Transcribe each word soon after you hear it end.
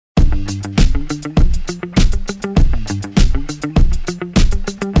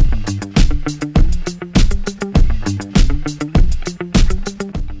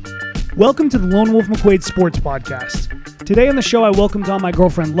Welcome to the Lone Wolf McQuaid Sports Podcast. Today on the show, I welcomed on my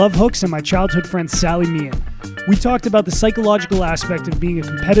girlfriend Love Hooks and my childhood friend Sally Meehan. We talked about the psychological aspect of being a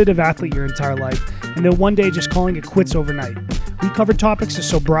competitive athlete your entire life, and then one day just calling it quits overnight. We covered topics of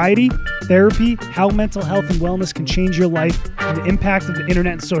sobriety, therapy, how mental health and wellness can change your life, and the impact of the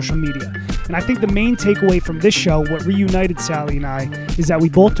internet and social media. And I think the main takeaway from this show, what reunited Sally and I, is that we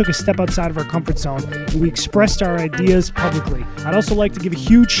both took a step outside of our comfort zone and we expressed our ideas publicly. I'd also like to give a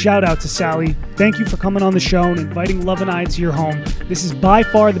huge shout out to Sally. Thank you for coming on the show and inviting Love and I into your home. This is by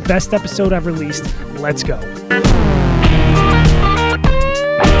far the best episode I've released. Let's go.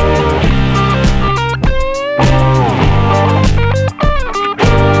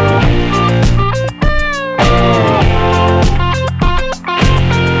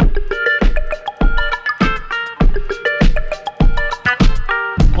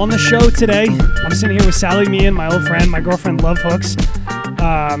 On the show today, I'm sitting here with Sally Meehan, my old friend, my girlfriend Love Hooks.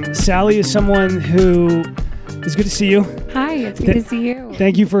 Sally is someone who is good to see you. Hi, it's good to see you.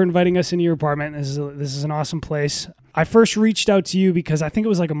 Thank you for inviting us into your apartment. This is an awesome place. I first reached out to you because I think it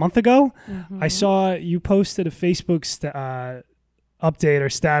was like a month ago. Mm-hmm. I saw you posted a Facebook update or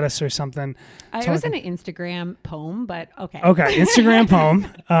status or something. It was an Instagram poem, but okay. Okay, Instagram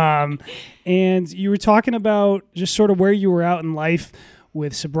poem. And you were talking about just sort of where you were out in life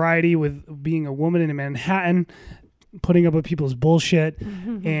with sobriety, with being a woman in Manhattan, putting up with people's bullshit.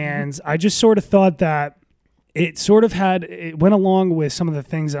 Mm-hmm. And I just sort of thought that it went along with some of the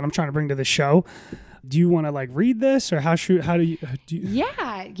things that I'm trying to bring to the show. Do you want to like read this, or how do you? Yeah,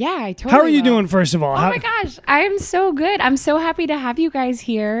 I totally. How are you will. doing, first of all? Oh my gosh, I am so good. I'm so happy to have you guys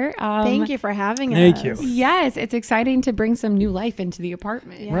here. Thank you for having us. Thank you. Yes, it's exciting to bring some new life into the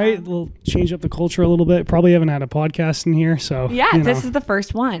apartment. Yeah. Right, we'll change up the culture a little bit. Probably haven't had a podcast in here, so yeah, this is the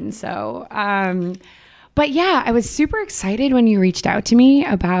first one. So, but yeah, I was super excited when you reached out to me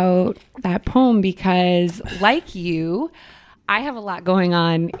about that poem because, like you, I have a lot going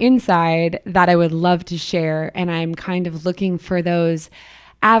on inside that I would love to share, and I'm kind of looking for those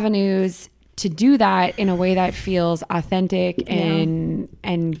avenues to do that in a way that feels authentic and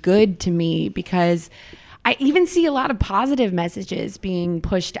good to me, because I even see a lot of positive messages being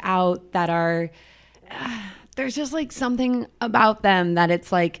pushed out that are there's just like something about them that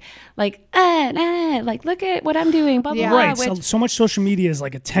it's like look at what I'm doing, blah blah blah. Right. So much social media is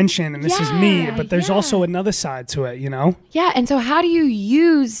like attention, and this is me, but there's also another side to it, you know? Yeah. And so how do you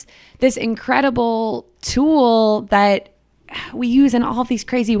use this incredible tool that we use in all of these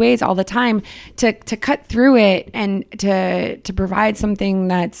crazy ways all the time to cut through it and to provide something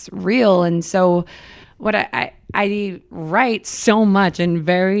that's real? And so what I write so much and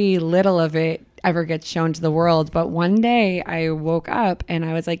very little of it ever gets shown to the world. But one day I woke up and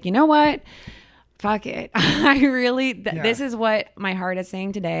I was like, you know what? Fuck it. This is what my heart is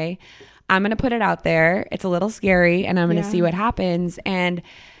saying today. I'm going to put it out there. It's a little scary and I'm going to see what happens. And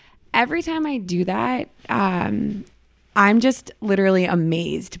every time I do that, I'm just literally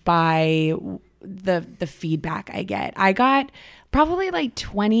amazed by the feedback I get. I got probably like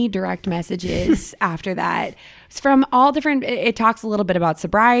 20 direct messages after that. It's from all different, it talks a little bit about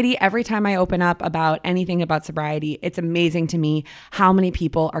sobriety. Every time I open up about anything about sobriety, it's amazing to me how many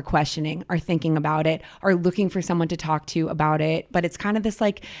people are questioning, are thinking about it, are looking for someone to talk to about it. But it's kind of this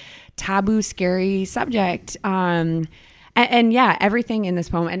like taboo, scary subject. And yeah, everything in this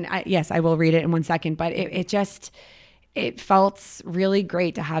poem, and I will read it in 1 second, but it felt really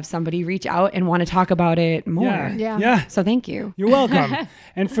great to have somebody reach out and want to talk about it more. Yeah. So thank you. You're welcome.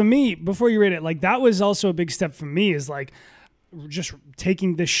 And for me, before you read it, like that was also a big step for me, is like just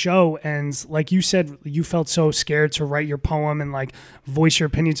taking this show, and like you said, you felt so scared to write your poem and like voice your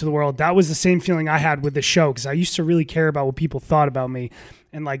opinion to the world. That was the same feeling I had with the show, because I used to really care about what people thought about me.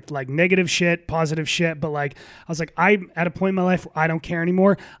 And like negative shit, positive shit. But like, I was like, I'm at a point in my life where I don't care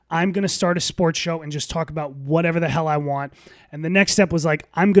anymore. I'm going to start a sports show and just talk about whatever the hell I want. And the next step was like,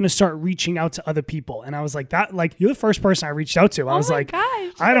 I'm going to start reaching out to other people. And I was like, you're the first person I reached out to. I was like,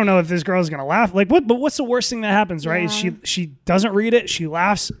 gosh. I don't know if this girl's going to laugh. Like what, but what's the worst thing that happens, right? Is she doesn't read it, she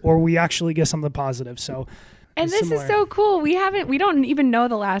laughs, or we actually get something positive. So. And this is so cool. We don't even know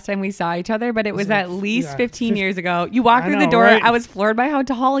the last time we saw each other, but it was at least 15 years ago. You walked through the door. Right? I was floored by how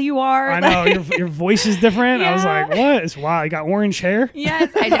tall you are. I know. Your voice is different. I was like, what? It's wow. You got orange hair?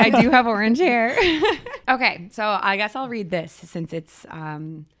 Yes, I do have orange hair. Okay. So I guess I'll read this since it's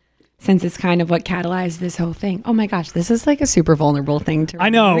kind of what catalyzed this whole thing. Oh my gosh. This is like a super vulnerable thing to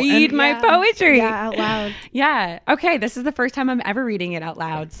read my poetry. Yeah, out loud. Yeah. Okay. This is the first time I'm ever reading it out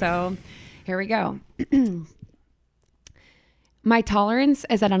loud. So here we go. My tolerance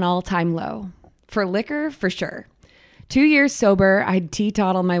is at an all-time low. For liquor, for sure. 2 years sober, I'd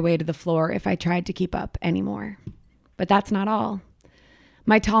teetotal my way to the floor if I tried to keep up anymore. But that's not all.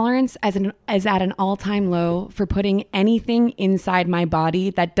 My tolerance is at an all-time low for putting anything inside my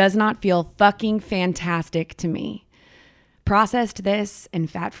body that does not feel fucking fantastic to me. Processed this and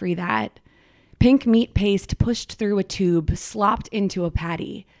fat-free that. Pink meat paste pushed through a tube, slopped into a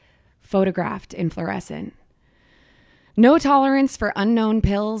patty, photographed in fluorescent. No tolerance for unknown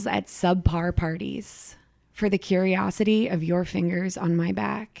pills at subpar parties. For the curiosity of your fingers on my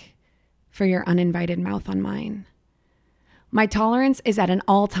back. For your uninvited mouth on mine. My tolerance is at an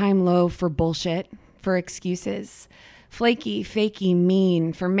all-time low for bullshit, for excuses. Flaky, fakey,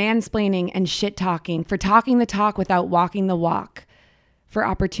 mean, for mansplaining and shit-talking, for talking the talk without walking the walk, for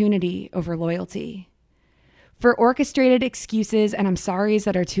opportunity over loyalty. For orchestrated excuses and I'm sorries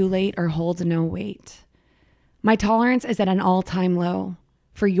that are too late or hold no weight. My tolerance is at an all-time low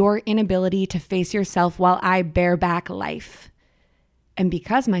for your inability to face yourself while I bear back life. And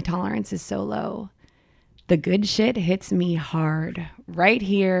because my tolerance is so low, the good shit hits me hard, right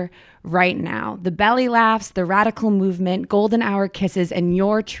here, right now. The belly laughs, the radical movement, golden hour kisses, and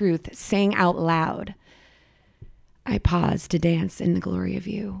your truth saying out loud. I pause to dance in the glory of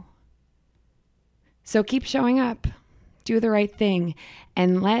you. So keep showing up, do the right thing,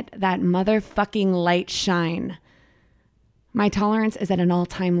 and let that motherfucking light shine. My tolerance is at an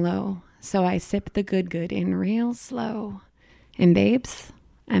all-time low, so I sip the good in real slow. And babes,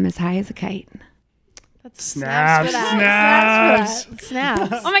 I'm as high as a kite. That's Snaps. Snaps for that.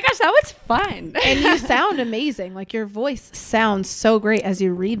 Snaps. Oh my gosh, that was fun. And you sound amazing. Like your voice sounds so great as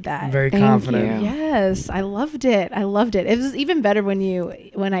you read that. Very Thank confident. you. Yes, I loved it. I loved it. It was even better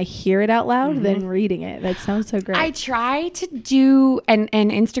when I hear it out loud than reading it. That sounds so great. I try to do, and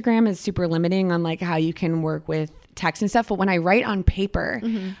Instagram is super limiting on like how you can work with text and stuff, but when I write on paper,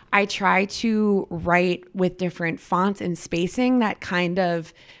 I try to write with different fonts and spacing that kind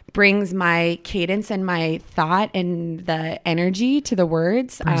of brings my cadence and my thought and the energy to the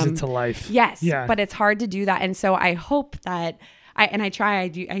words. Brings it to life. Yes, Yeah. but it's hard to do that. And so I hope that I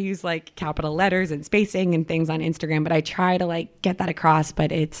use like capital letters and spacing and things on Instagram, but I try to like get that across,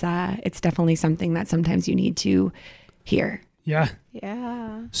 but it's definitely something that sometimes you need to hear. Yeah.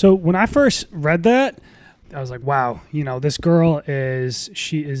 yeah. So when I first read that, I was like, wow, this girl is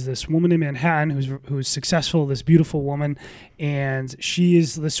this woman in Manhattan who's successful, this beautiful woman, and she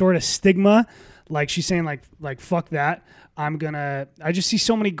is the sort of stigma, like she's saying like fuck that. I just see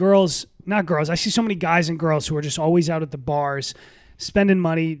so many I see so many guys and girls who are just always out at the bars, spending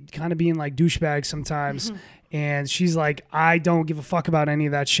money, kind of being like douchebags sometimes. And she's like, I don't give a fuck about any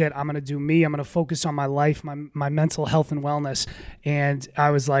of that shit. I'm going to do me. I'm going to focus on my life, my mental health and wellness. And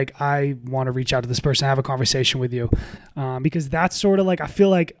I was like, I want to reach out to this person, have a conversation with you. Because that's sort of like, I feel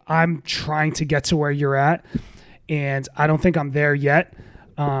like I'm trying to get to where you're at. And I don't think I'm there yet.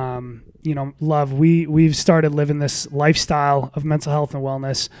 Love, we've started living this lifestyle of mental health and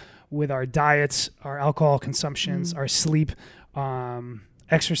wellness with our diets, our alcohol consumptions, our sleep,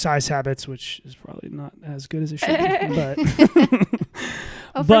 exercise habits, which is probably not as good as it should be, but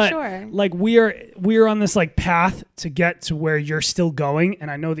Oh, but for sure. like we're on this like path to get to where you're still going, and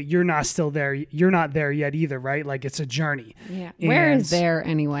I know that you're not still there. You're not there yet either, right? Like it's a journey. Yeah. Where is there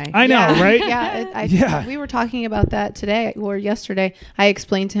anyway? I know, Yeah. right? Yeah, we were talking about that today or yesterday. I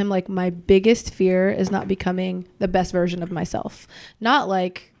explained to him like my biggest fear is not becoming the best version of myself, not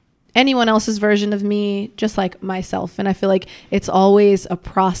like anyone else's version of me, just like myself. And I feel like it's always a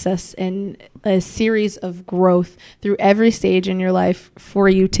process and a series of growth through every stage in your life for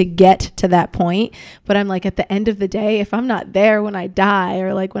you to get to that point. But I'm like, at the end of the day, if I'm not there when I die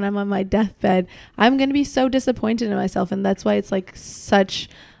or like when I'm on my deathbed, I'm going to be so disappointed in myself. And that's why it's like such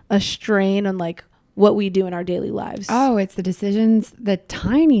a strain on like what we do in our daily lives. Oh, it's the decisions, the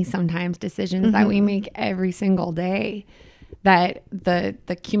tiny sometimes decisions that we make every single day, that the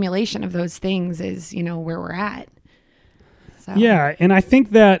accumulation of those things is, where we're at. So. Yeah. And I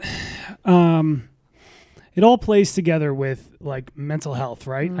think that it all plays together with like mental health,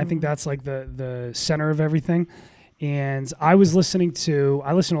 right? I think that's like the center of everything. And I listen to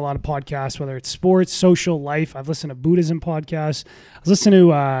a lot of podcasts, whether it's sports, social, life. I've listened to Buddhism podcasts. I was listening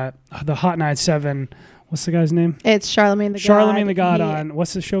to the Hot 97. What's the guy's name? It's Charlemagne the God. Charlemagne the God on,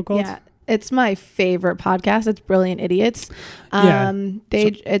 what's the show called? Yeah. It's my favorite podcast. It's Brilliant Idiots.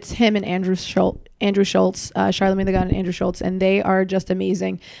 It's him and Andrew Schultz, Charlemagne the God and Andrew Schultz, and they are just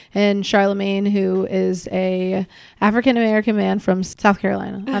amazing. And Charlemagne, who is a African American man from South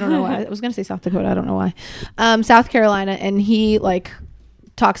Carolina. I don't know why. I was going to say South Dakota. I don't know why. South Carolina, and he like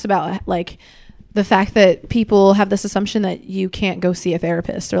talks about like the fact that people have this assumption that you can't go see a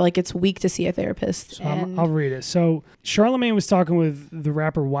therapist, or like it's weak to see a therapist. So I'll read it. So Charlemagne was talking with the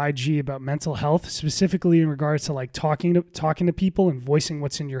rapper YG about mental health, specifically in regards to like talking to people and voicing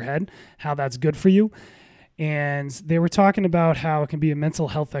what's in your head, how that's good for you. And they were talking about how it can be a mental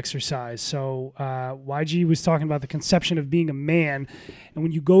health exercise. So YG was talking about the conception of being a man. And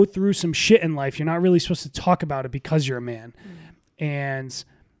when you go through some shit in life, you're not really supposed to talk about it because you're a man. And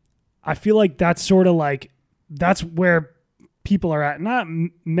I feel like that's sort of like, that's where people are at. Not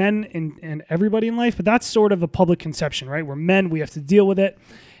men and everybody in life, but that's sort of a public conception, right? We're men, we have to deal with it.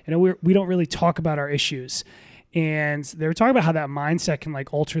 And we don't really talk about our issues. And they were talking about how that mindset can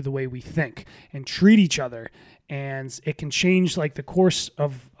like alter the way we think and treat each other. And it can change like the course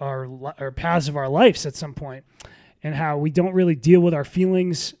of our paths of our lives at some point, and how we don't really deal with our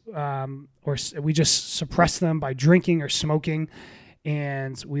feelings, or we just suppress them by drinking or smoking.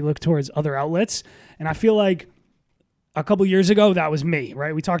 And we look towards other outlets. And I feel like a couple years ago, that was me,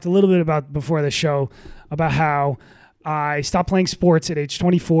 right? We talked a little bit about before the show about how I stopped playing sports at age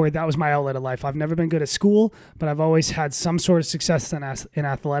 24. That was my outlet of life. I've never been good at school, but I've always had some sort of success in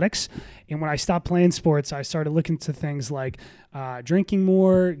athletics. And when I stopped playing sports, I started looking to things like drinking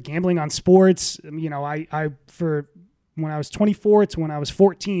more, gambling on sports. You know, for when I was 24 to when I was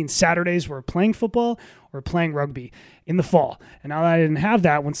 14, Saturdays were playing football or playing rugby in the fall. And now that I didn't have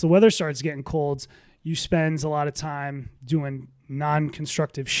that, once the weather starts getting cold, you spend a lot of time doing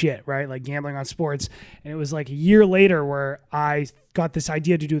non-constructive shit, right? Like gambling on sports. And it was like a year later where I got this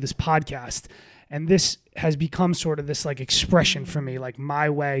idea to do this podcast. And this has become sort of this like expression for me, like my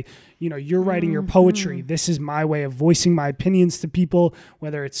way. You know, you're writing your poetry. This is my way of voicing my opinions to people,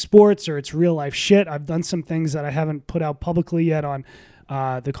 whether it's sports or it's real life shit. I've done some things that I haven't put out publicly yet on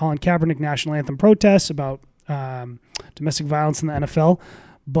the Colin Kaepernick national anthem protests about domestic violence in the NFL.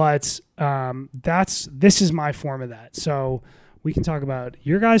 But this is my form of that. So we can talk about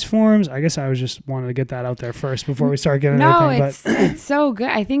your guys' forums. I guess I was just wanting to get that out there first before we start getting anything. No, it's so good.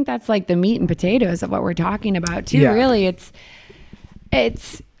 I think that's like the meat and potatoes of what we're talking about too. Yeah. Really,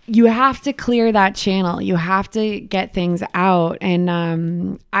 it's you have to clear that channel. You have to get things out. And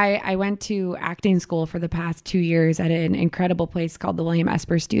I went to acting school for the past 2 years at an incredible place called the William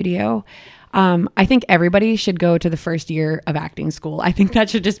Esper Studio. I think everybody should go to the first year of acting school. I think that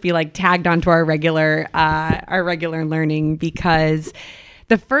should just be like tagged onto our regular learning, because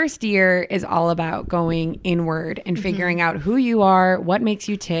the first year is all about going inward and figuring out who you are, what makes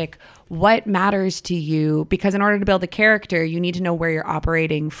you tick, what matters to you. Because in order to build a character, you need to know where you're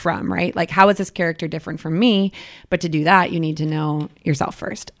operating from, right? Like, how is this character different from me? But to do that, you need to know yourself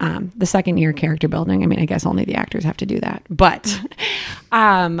first. The second year character building, I mean, I guess only the actors have to do that. But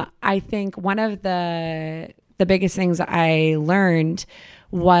I think one of the biggest things I learned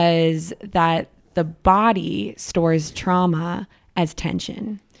was that the body stores trauma as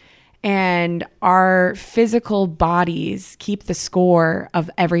tension. And our physical bodies keep the score of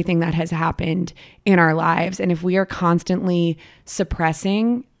everything that has happened in our lives. And if we are constantly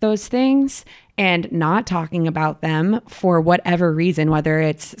suppressing those things and not talking about them for whatever reason, whether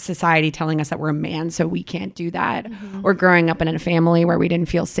it's society telling us that we're a man, so we can't do that, or growing up in a family where we didn't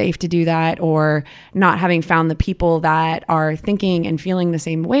feel safe to do that, or not having found the people that are thinking and feeling the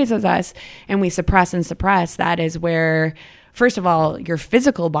same ways as us, and we suppress and suppress, that is where, first of all, your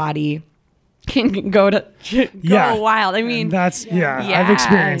physical body can go wild. I mean, that's I've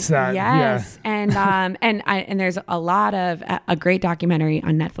experienced that. Yes, yeah. And there's a lot of a great documentary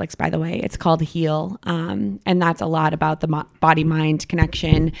on Netflix, by the way. It's called Heal, and that's a lot about the body-mind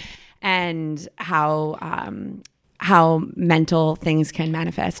connection and how mental things can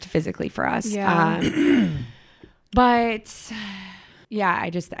manifest physically for us. Yeah. But yeah,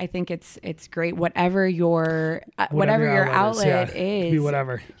 I think it's great. Whatever your outlet is, be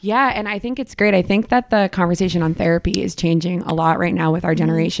whatever. Yeah, and I think it's great. I think that the conversation on therapy is changing a lot right now with our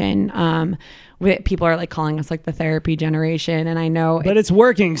generation. People are like calling us like the therapy generation, and I know, but it's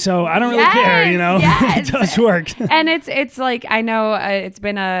working, so I don't really care. You know, it does work. And it's like, I know it's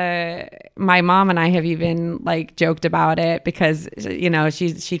been my mom and I have even like joked about it, because you know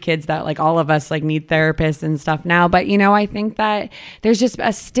she kids that like all of us like need therapists and stuff now. But you know, I think that there's just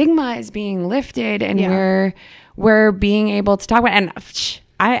a stigma is being lifted, and we're being able to talk about it. And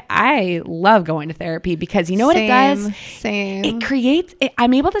I love going to therapy, because you know what it does? It creates,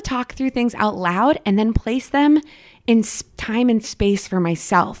 I'm able to talk through things out loud and then place them in time and space for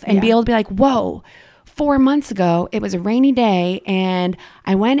myself, and be able to be like, whoa, 4 months ago, it was a rainy day and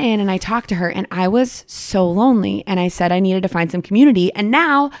I went in and I talked to her and I was so lonely, and I said I needed to find some community. And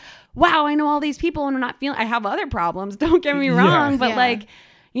now, wow, I know all these people and I have other problems. Don't get me wrong. But like,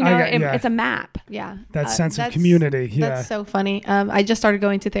 You know, it's a map. Yeah. That sense of community. Yeah. That's so funny. I just started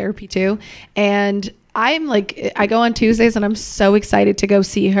going to therapy too. And I'm like, I go on Tuesdays and I'm so excited to go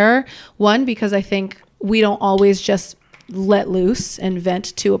see her. One, because I think we don't always just let loose and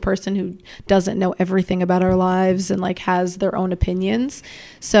vent to a person who doesn't know everything about our lives and like has their own opinions.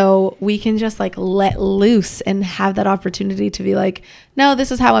 So we can just like let loose and have that opportunity to be like, no,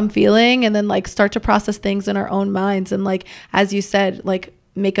 this is how I'm feeling. And then like start to process things in our own minds. And like, as you said, like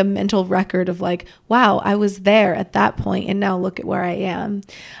make a mental record of like, wow, I was there at that point and now look at where I am.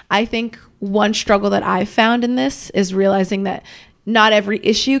 I think one struggle that I found in this is realizing that not every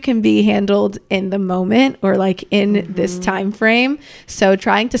issue can be handled in the moment or like in this time frame. So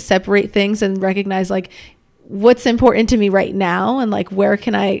trying to separate things and recognize like what's important to me right now and like where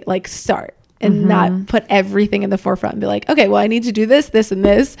can I like start and not put everything in the forefront and be like, okay, well, I need to do this, this, and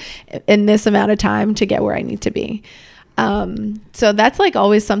this in this amount of time to get where I need to be. So that's like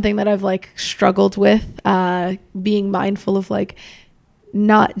always something that I've like struggled with, being mindful of like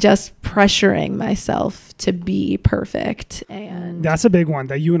not just pressuring myself to be perfect. And that's a big one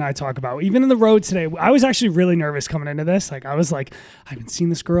that you and I talk about. Even in the road today, I was actually really nervous coming into this. Like I was like, I haven't seen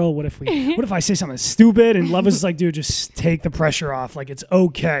this girl. What if I say something stupid? And Love was just like, dude, just take the pressure off. Like it's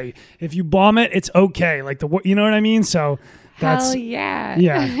okay. If you bomb it, it's okay. Like you know what I mean? So that's, hell yeah.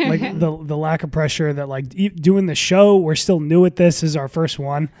 Yeah. Like the lack of pressure that like doing the show, we're still new at this. This is our first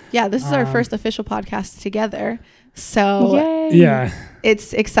one. Yeah. This is our first official podcast together. So Yay. Yeah,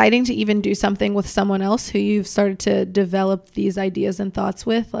 it's exciting to even do something with someone else who you've started to develop these ideas and thoughts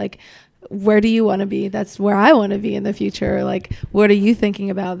with. Like, where do you want to be? That's where I want to be in the future. Like, what are you thinking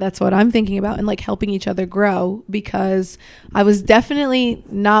about? That's what I'm thinking about. And like helping each other grow, because I was definitely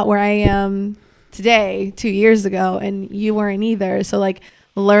not where I am today 2 years ago, and you weren't either. So like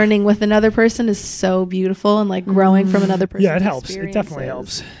learning with another person is so beautiful, and like growing from another person's yeah, it helps. It definitely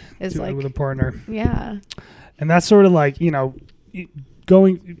helps. It's do like it with a partner. Yeah. And that's sort of like, you know,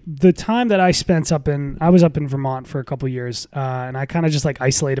 the time that I spent I was up in Vermont for a couple of years, and I kind of just like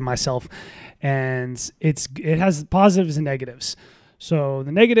isolated myself, and it has positives and negatives. So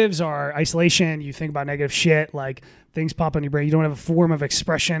the negatives are isolation. You think about negative shit, like things pop on your brain. You don't have a form of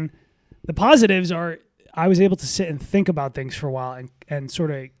expression. The positives are I was able to sit and think about things for a while and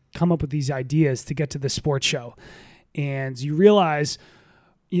sort of come up with these ideas to get to the sports show. And you realize,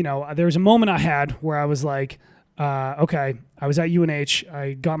 you know, there was a moment I had where I was like, okay, I was at UNH.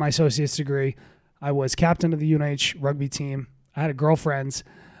 I got my associate's degree. I was captain of the UNH rugby team. I had a girlfriend.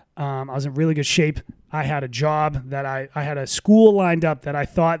 I was in really good shape. I had a job that I had a school lined up that I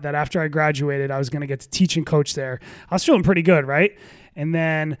thought that after I graduated, I was going to get to teach and coach there. I was feeling pretty good, right? And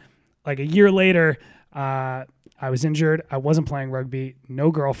then like a year later, I was injured. I wasn't playing rugby, no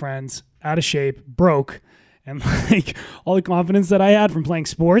girlfriends, out of shape, broke. And like all the confidence that I had from playing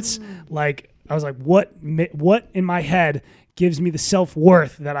sports, like I was like, what in my head gives me the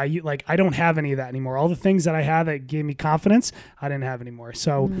self-worth that I don't have any of that anymore. All the things that I had that gave me confidence, I didn't have anymore.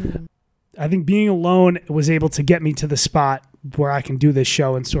 So I think being alone was able to get me to the spot where I can do this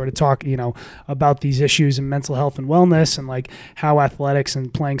show and sort of talk, you know, about these issues and mental health and wellness and like how athletics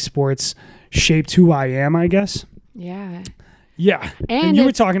and playing sports shaped who I am, I guess. Yeah. Yeah. And you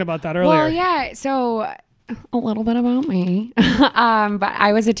were talking about that earlier. Well, yeah. So a little bit about me. But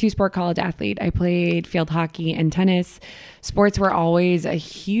I was a 2-sport college athlete. I played field hockey and tennis. Sports were always a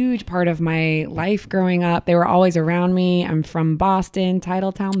huge part of my life growing up. They were always around me. I'm from Boston,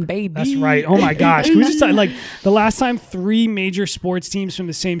 Titletown, baby. That's right. Oh my gosh. Can we just like the last time 3 major sports teams from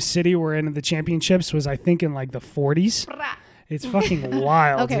the same city were in the championships was I think in like the 40s. It's fucking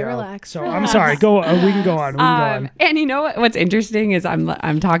wild. Okay, yo. relax. So I'm sorry. Go. We can go on. And you know what's interesting is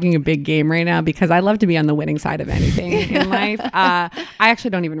I'm talking a big game right now because I love to be on the winning side of anything in life. I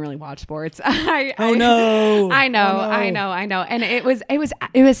actually don't even really watch sports. I know. And it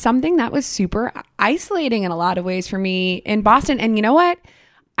was something that was super isolating in a lot of ways for me in Boston. And you know what?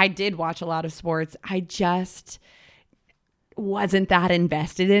 I did watch a lot of sports. I just wasn't that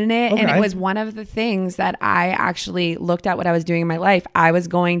invested in it. Okay. And it was one of the things that I actually looked at what I was doing in my life. I was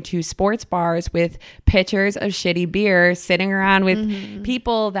going to sports bars with pitchers of shitty beer, sitting around with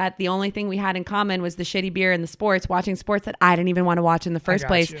people that the only thing we had in common was the shitty beer and the sports, watching sports that I didn't even want to watch in the first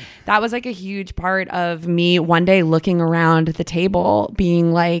place. That was like a huge part of me one day looking around the table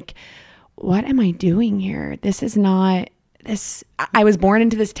being like, what am I doing here? This is not this. I was born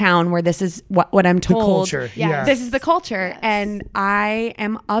into this town where this is what I'm told. The culture. Yeah. This is the culture. Yes. And I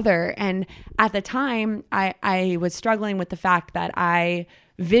am other. And at the time I was struggling with the fact that I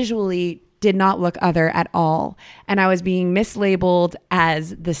visually did not look other at all. And I was being mislabeled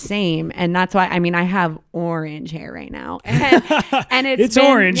as the same. And that's why, I mean, I have orange hair right now. And it's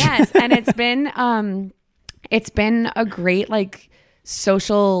orange. Yes. And it's been a great like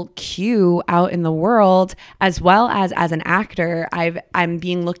social cue out in the world, as well as an actor. I'm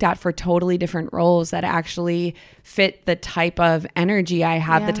being looked at for totally different roles that actually fit the type of energy I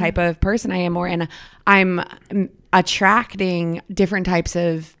have, the type of person I am, and I'm attracting different types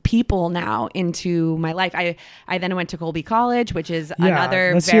of people now into my life. I then went to Colby College, which is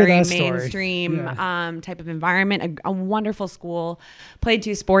another very mainstream type of environment, a wonderful school. Played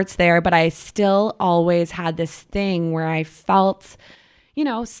 2 sports there, but I still always had this thing where I felt, you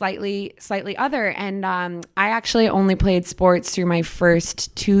know, slightly other. And I actually only played sports through my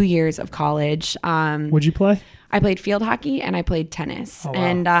first 2 years of college. What'd you play? I played field hockey and I played tennis. Oh, wow.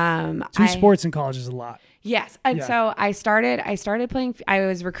 And 2 sports in college is a lot. Yes. And so I started playing, I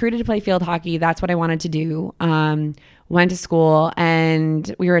was recruited to play field hockey. That's what I wanted to do. Went to school,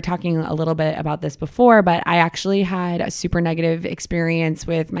 and we were talking a little bit about this before, but I actually had a super negative experience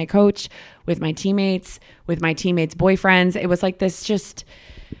with my coach, with my teammates, boyfriends. It was like this just,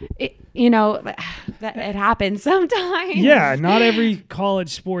 you know, that it happens sometimes. Yeah. Not every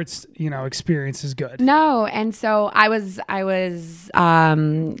college sports, you know, experience is good. No. And so I was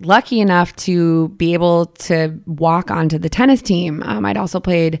lucky enough to be able to walk onto the tennis team. I'd also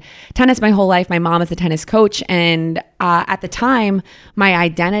played tennis my whole life. My mom is a tennis coach. And at the time, my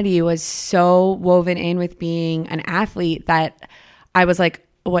identity was so woven in with being an athlete that I was like,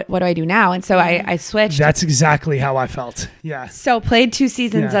 what do I do now? And so I switched. That's exactly how I felt. Yeah. So played 2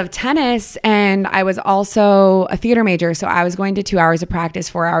 seasons of tennis, and I was also a theater major. So I was going to 2 hours of practice,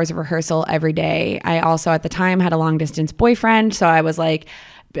 4 hours of rehearsal every day. I also at the time had a long distance boyfriend. So I was like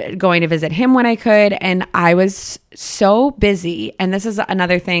going to visit him when I could. And I was so busy. And this is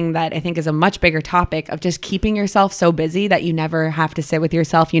another thing that I think is a much bigger topic of just keeping yourself so busy that you never have to sit with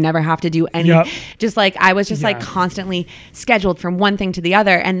yourself. You never have to do any, just like, I was just like constantly scheduled from one thing to the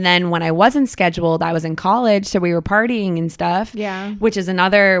other. And then when I wasn't scheduled, I was in college. So we were partying and stuff, which is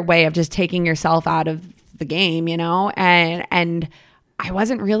another way of just taking yourself out of the game, you know? And I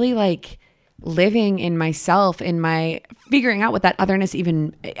wasn't really like living in myself, in my figuring out what that otherness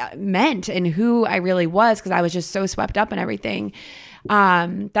even meant and who I really was, because I was just so swept up in everything.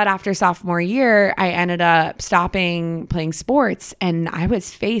 That after sophomore year, I ended up stopping playing sports, and I was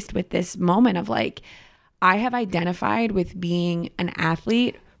faced with this moment of like, I have identified with being an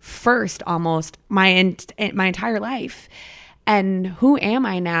athlete first almost my entire life. And who am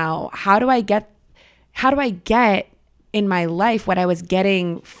I now? How do I get in my life what I was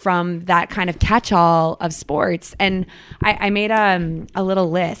getting from that kind of catch-all of sports? And I made a little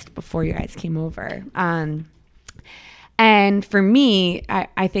list before you guys came over. And for me,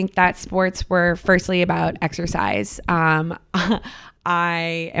 I think that sports were firstly about exercise.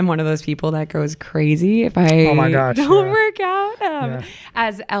 I am one of those people that goes crazy if I don't work out.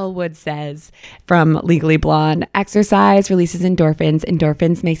 As Elle says from Legally Blonde, exercise releases endorphins.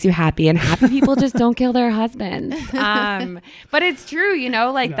 Endorphins makes you happy, and happy people just don't kill their husbands. But it's true, you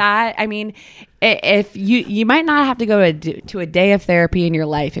know, like that. I mean, if you might not have to go to a day of therapy in your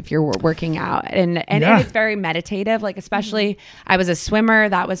life if you're working out, and it's very meditative. Like especially, I was a swimmer,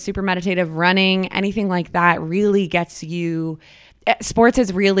 that was super meditative. Running, anything like that, really gets you. Sports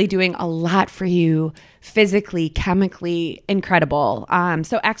is really doing a lot for you physically, chemically, incredible.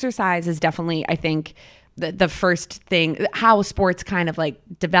 So exercise is definitely, I think, the first thing, how sports kind of like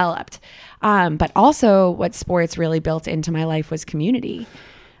developed. But also what sports really built into my life was community.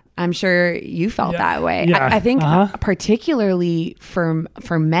 I'm sure you felt that way. Yeah. I think particularly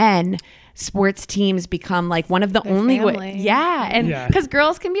for men, sports teams become like one of the only ways. And because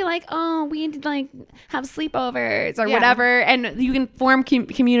girls can be like, oh, we need to like have sleepovers or whatever, and you can form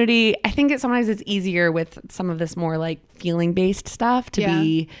community. I think sometimes it's easier with some of this more like feeling based stuff to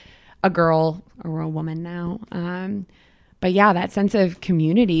be a girl or a woman now. But that sense of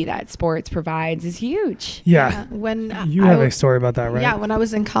community that sports provides is huge. When you have a story about that, right? When I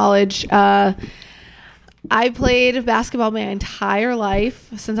was in college, I played basketball my entire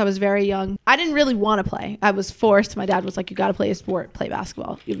life since I was very young. I didn't really want to play. I was forced. My dad was like, you got to play a sport, play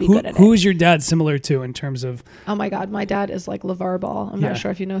basketball. You'd be good at it. Who is your dad similar to in terms of? Oh my God. My dad is like LeVar Ball. I'm not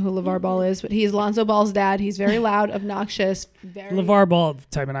sure if you know who LeVar Ball is, but he's Lonzo Ball's dad. He's very loud, obnoxious. LeVar Ball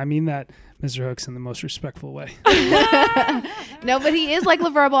type, and I mean that Mr. Hooks in the most respectful way. No, but he is like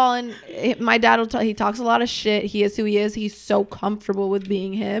LeVar Ball, and my dad will he talks a lot of shit. He is who he is. He's so comfortable with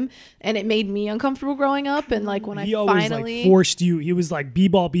being him, and it made me uncomfortable growing up. And like when he I always finally like forced you. He was like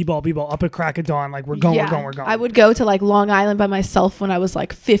b-ball, b-ball, b-ball up at crack of dawn. Like we're going. I would go to like Long Island by myself when I was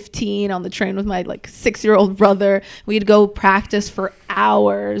like 15 on the train with my like 6-year-old brother. We'd go practice for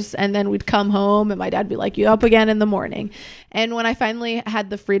hours, and then we'd come home, and my dad'd be like, "You up again in the morning?" And when I finally had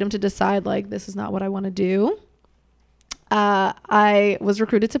the freedom to decide like this is not what I want to do, I was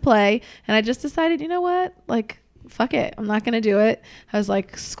recruited to play, and I just decided, you know what, like fuck it, I'm not gonna do it. I was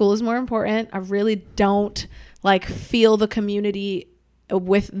like, school is more important. I really don't like feel the community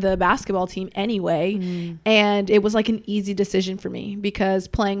with the basketball team anyway. And it was like an easy decision for me, because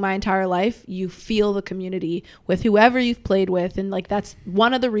playing my entire life, you feel the community with whoever you've played with, and like that's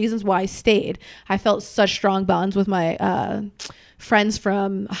one of the reasons why I stayed. I felt such strong bonds with my friends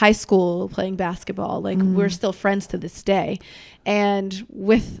from high school playing basketball. Like we're still friends to this day. And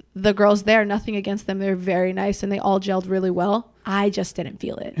with the girls there, nothing against them, they're very nice and they all gelled really well. I just didn't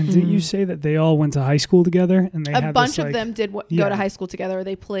feel it. And didn't you say that they all went to high school together? And they a had bunch this, of them did go to high school together, or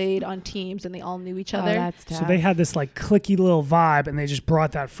they played on teams and they all knew each other. That's tough. So they had this like cliquey little vibe, and they just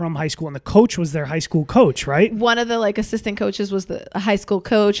brought that from high school. And the coach was their high school coach, right? One of the like assistant coaches was a high school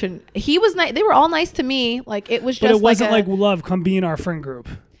coach, and he was nice. They were all nice to me. Like it was just, but it wasn't like love, come be in our friend group.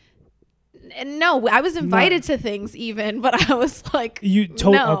 No, I was invited to things even, but I was like,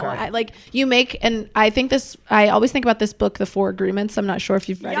 okay. Like you make, and I think this, I always think about this book, The 4 Agreements. I'm not sure if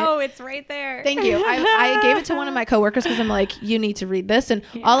you've read it. No, it's right there. Thank you. I gave it to one of my coworkers because I'm like, you need to read this. And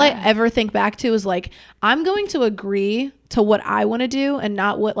all I ever think back to is like, I'm going to agree to what I want to do and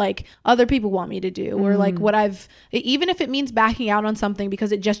not what like other people want me to do, or like what even if it means backing out on something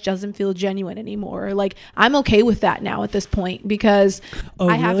because it just doesn't feel genuine anymore. Like I'm okay with that now at this point, because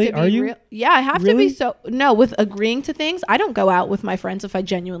I have to be real. Yeah, I have to be with agreeing to things. I don't go out with my friends if I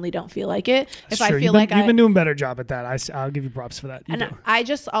genuinely don't feel like it. That's true. You've been doing a better job at that. I'll give you props for that. I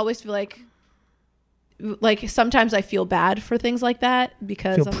just always feel like sometimes I feel bad for things like that,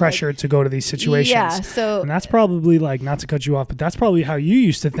 because feel pressured to go to these situations. Yeah, so and that's probably like, not to cut you off, but that's probably how you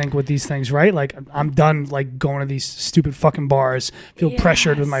used to think with these things, right? Like I'm done like going to these stupid fucking bars, feel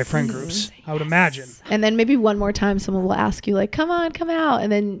pressured with my friend groups. I would imagine. And then maybe one more time someone will ask you like, come on, come out,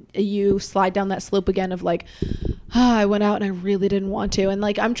 and then you slide down that slope again of like, I went out and I really didn't want to. And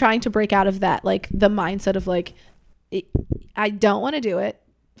like I'm trying to break out of that, like the mindset of like, I don't want to do it.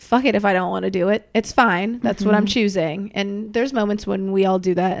 Fuck it if I don't want to do it. It's fine. That's what I'm choosing. And there's moments when we all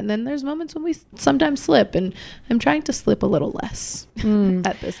do that, and then there's moments when we sometimes slip, and I'm trying to slip a little less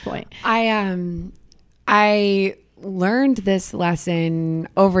at this point. I learned this lesson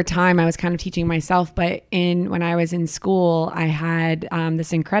over time. I was kind of teaching myself, but when I was in school, I had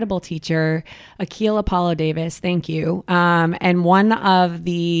this incredible teacher, Akil Apollo Davis. Thank you. And one of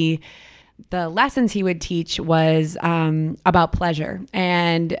the lessons he would teach was about pleasure,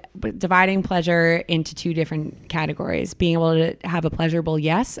 and dividing pleasure into 2 different categories, being able to have a pleasurable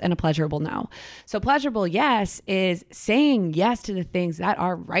yes and a pleasurable no. So pleasurable yes is saying yes to the things that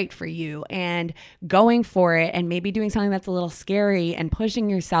are right for you and going for it, and maybe doing something that's a little scary and pushing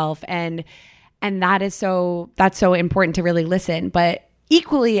yourself. And that's so important to really listen. But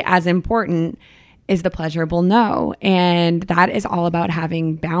equally as important is the pleasurable no. And that is all about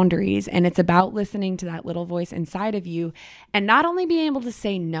having boundaries. And it's about listening to that little voice inside of you, and not only being able to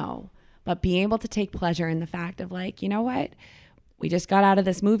say no, but being able to take pleasure in the fact of like, you know what? We just got out of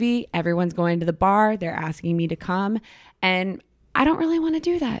this movie. Everyone's going to the bar. They're asking me to come. And I don't really want to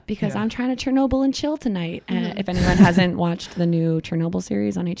do that because I'm trying to Chernobyl and chill tonight. If anyone hasn't watched the new Chernobyl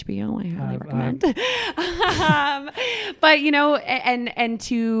series on HBO, I highly recommend. But, you know, and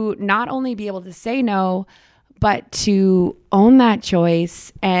to not only be able to say no, but to own that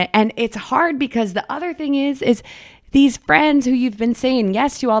choice. And it's hard because the other thing is these friends who you've been saying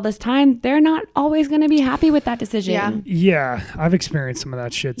yes to all this time, they're not always going to be happy with that decision. Yeah, I've experienced some of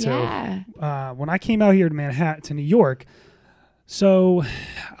that shit too. Yeah. When I came out here to Manhattan, to New York, so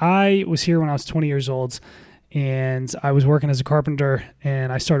I was here when I was 20 years old, and I was working as a carpenter,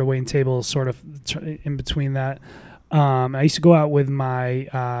 and I started waiting tables sort of in between that. I used to go out with I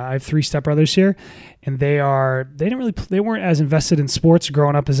have 3 stepbrothers here, and they weren't as invested in sports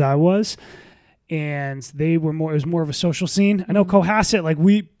growing up as I was. And it was more of a social scene. I know Cohasset, like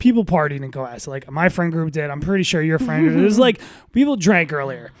people partied in Cohasset. Like my friend group did. I'm pretty sure your friend did. It was like people drank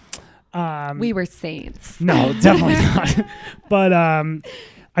earlier. We were saints. No, definitely not. But I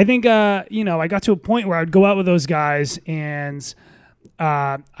think, I got to a point where I would go out with those guys, and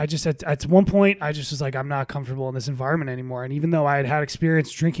I just at one point I just was like, I'm not comfortable in this environment anymore. And even though I had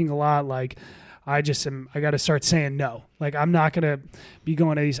experience drinking a lot, like I got to start saying no. Like I'm not going to be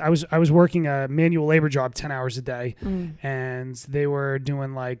going to these. I was working a manual labor job 10 hours a day, and they were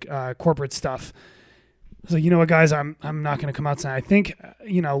doing like corporate stuff. I was like, you know what, guys, I'm not going to come out tonight. I think,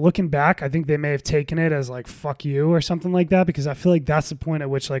 looking back, I think they may have taken it as like, fuck you or something like that, because I feel like that's the point at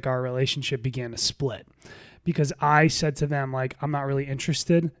which like our relationship began to split. Because I said to them, like, I'm not really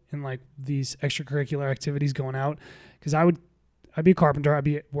interested in like these extracurricular activities going out. Because I'd be a carpenter. I'd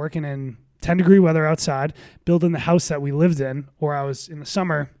be working in 10-degree weather outside, building the house that we lived in, or I was in the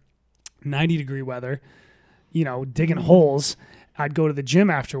summer, 90-degree weather, digging holes. I'd go to the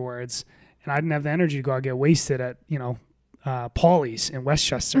gym afterwards, and I didn't have the energy to go out and get wasted at, Paulie's in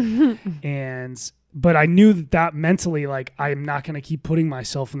Westchester. But I knew that mentally, like, I'm not going to keep putting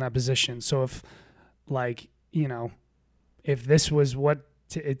myself in that position. So if, like, if this was what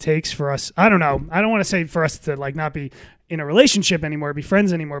it takes for us, I don't know. I don't want to say for us to like not be in a relationship anymore, be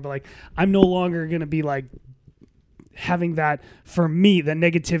friends anymore, but like I'm no longer going to be like having that for me, the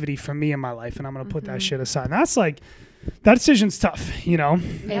negativity for me in my life. And I'm going to put that shit aside. And that's like, that decision's tough, Yeah. I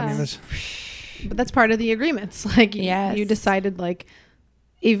mean, but that's part of the agreements. Like you decided like,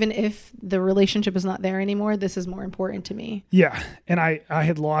 even if the relationship is not there anymore, this is more important to me. Yeah. And I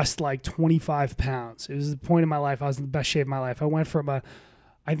had lost like 25 pounds. It was the point in my life. I was in the best shape of my life. I went from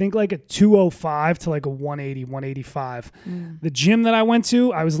I think like a 205 to like a 180, 185. The gym that I went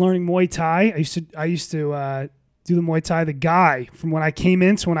to, I was learning Muay Thai. I used to do the Muay Thai. The guy from when I came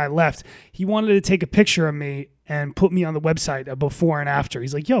in to when I left, he wanted to take a picture of me and put me on the website, a before and after.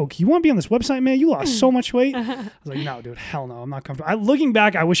 He's like, yo, you want to be on this website, man? You lost so much weight. I was like, no, dude, hell no. I'm not comfortable. Looking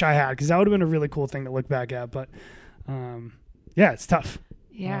back, I wish I had, because that would have been a really cool thing to look back at. But yeah, it's tough.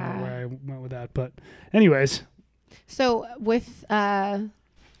 Yeah. Where I went with that. But anyways. So with, I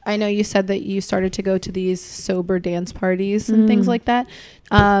know you said that you started to go to these sober dance parties and things like that.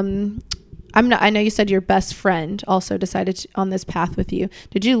 I know you said your best friend also decided on this path with you.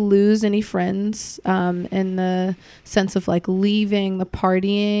 Did you lose any friends in the sense of like leaving the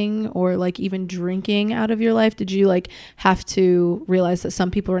partying or like even drinking out of your life? Did you like have to realize that some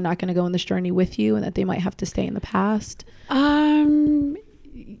people are not going to go on this journey with you and that they might have to stay in the past?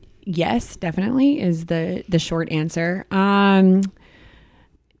 Yes, definitely is the short answer.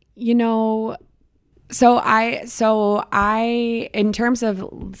 So I, in terms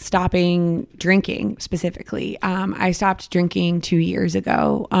of stopping drinking specifically, I stopped drinking 2 years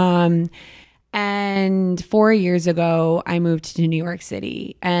ago. And 4 years ago, I moved to New York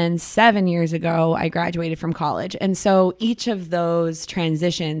City, and 7 years ago, I graduated from college. And so each of those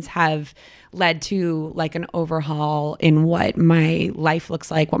transitions have led to like an overhaul in what my life looks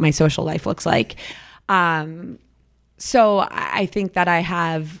like, what my social life looks like. So I think that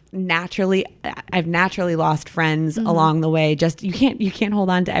I've naturally lost friends along the way. Just you can't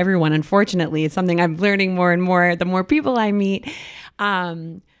hold on to everyone. Unfortunately, it's something I'm learning more and more the more people I meet.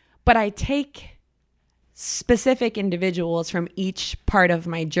 But I take specific individuals from each part of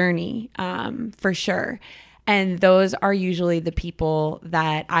my journey, for sure. And those are usually the people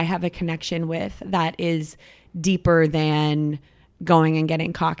that I have a connection with that is deeper than going and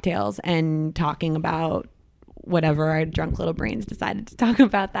getting cocktails and talking about whatever our drunk little brains decided to talk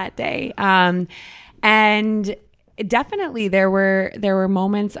about that day. And definitely there were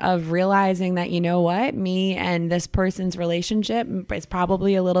moments of realizing that, you know what, me and this person's relationship is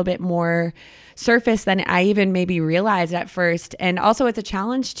probably a little bit more surface than I even maybe realized at first. And also it's a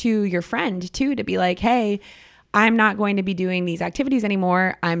challenge to your friend too, to be like, hey, I'm not going to be doing these activities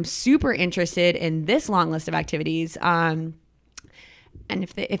anymore. I'm super interested in this long list of activities. And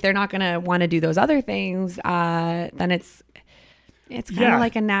if they're not going to want to do those other things, then it's kind of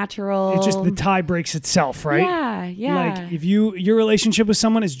like a natural. It's just the tie breaks itself, right? Yeah. Like if your relationship with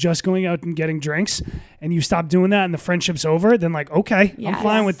someone is just going out and getting drinks, and you stop doing that, and the friendship's over, then like okay, Yes. I'm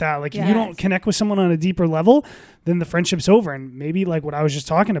fine with that. Like if you don't connect with someone on a deeper level, then the friendship's over. And maybe like what I was just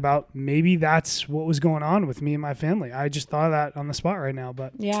talking about, maybe that's what was going on with me and my family. I just thought of that on the spot right now,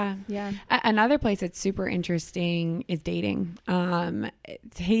 but yeah. Another place that's super interesting is dating. I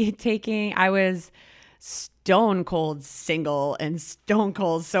was stone cold single and stone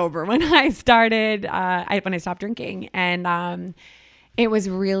cold sober when I started, when I stopped drinking. And it was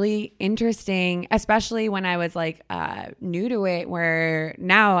really interesting, especially when I was like new to it, where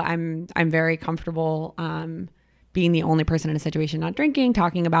now I'm very comfortable being the only person in a situation not drinking,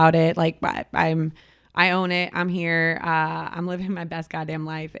 talking about it. Like I'm I own it. I'm here. I'm living my best goddamn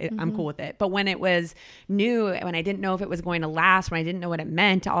life. I'm cool with it. But when it was new, when I didn't know if it was going to last, when I didn't know what it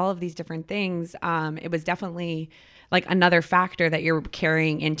meant, all of these different things, it was definitely like another factor that you're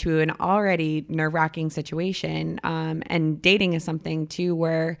carrying into an already nerve-wracking situation. And dating is something too,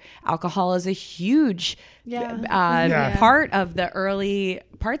 where alcohol is a huge part of the early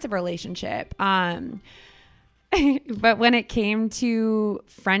parts of a relationship. But when it came to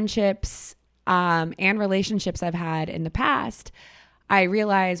friendships, and relationships I've had in the past, I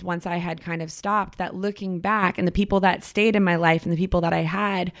realized once I had kind of stopped that looking back, and the people that stayed in my life and the people that I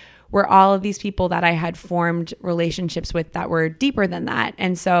had were all of these people that I had formed relationships with that were deeper than that.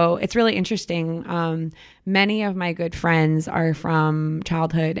 And so it's really interesting. Many of my good friends are from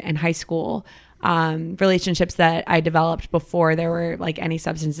childhood and high school, relationships that I developed before there were like any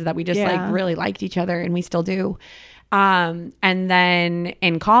substances, that we just like really liked each other, and we still do. And then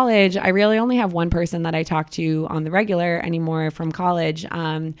in college, I really only have one person that I talk to on the regular anymore from college.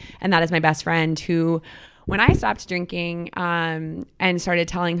 And that is my best friend, who, when I stopped drinking, and started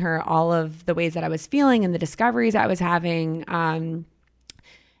telling her all of the ways that I was feeling and the discoveries I was having, and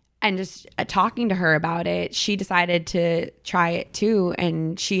just talking to her about it, she decided to try it too.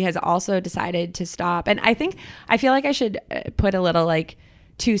 And she has also decided to stop. And I feel like I should put a little like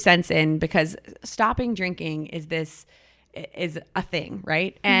 2 cents in, because stopping drinking is a thing,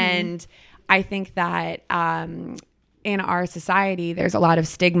 right? And I think that in our society, there's a lot of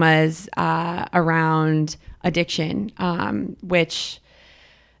stigmas around addiction, which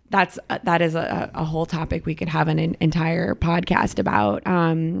that is a whole topic we could have an entire podcast about.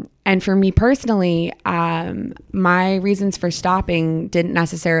 And for me personally, my reasons for stopping didn't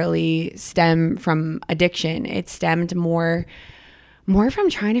necessarily stem from addiction. It stemmed more from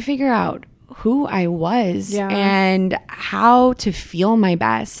trying to figure out who I was and how to feel my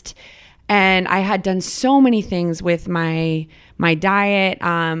best. And I had done so many things with my diet.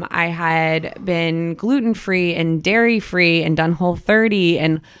 I had been gluten-free and dairy-free and done Whole30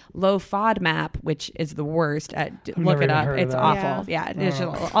 and low FODMAP, which is the worst. Look it up. It's awful. Yeah, it's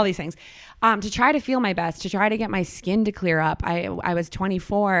just all these things. To try to feel my best, to try to get my skin to clear up. I was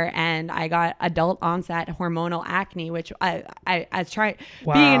 24 and I got adult onset hormonal acne, which I tried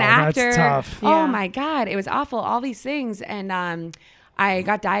being an actor. That's tough. Oh my God, it was awful. All these things. And I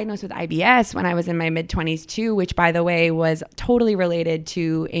got diagnosed with IBS when I was in my mid-20s too, which, by the way, was totally related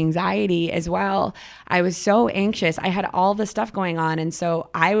to anxiety as well. I was so anxious. I had all this stuff going on. And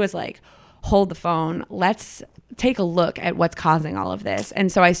so I was like, hold the phone. Let's take a look at what's causing all of this.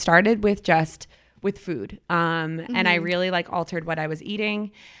 And so I started with food. And I really like altered what I was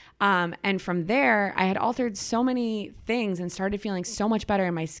eating. And from there, I had altered so many things and started feeling so much better,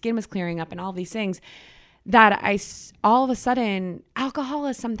 and my skin was clearing up and all these things, that all of a sudden, alcohol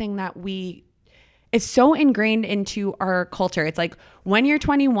is something that it's so ingrained into our culture. It's like, when you're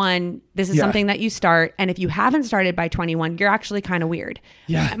 21, this is something that you start. And if you haven't started by 21, you're actually kind of weird.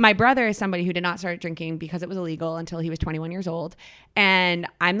 Yeah. My brother is somebody who did not start drinking because it was illegal until he was 21 years old. And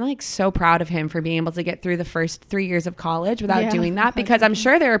I'm like so proud of him for being able to get through the first 3 years of college without doing that, because I'm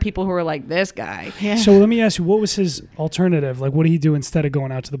sure there are people who are like, this guy. Yeah. So let me ask you, what was his alternative? Like, what did he do instead of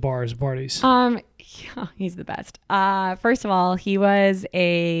going out to the bars, parties? Yeah, he's the best. First of all, he was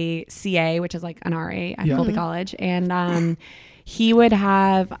a CA, which is like an RA at Colby College. And he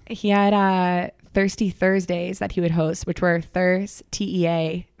had Thirsty Thursdays that he would host, which were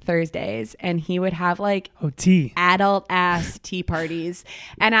TEA Thursdays. And he would have like adult ass tea parties.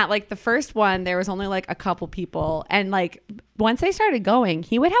 And at like the first one, there was only like a couple people. And like once they started going,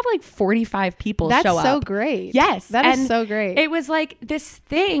 he would have like 45 people show up. That's so great. Yes. That is so great. It was like this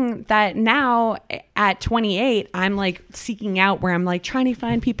thing that now at 28, I'm like seeking out, where I'm like trying to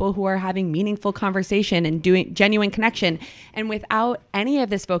find people who are having meaningful conversation and doing genuine connection. And without any of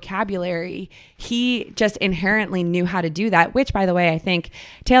this vocabulary, he just inherently knew how to do that, which, by the way, I think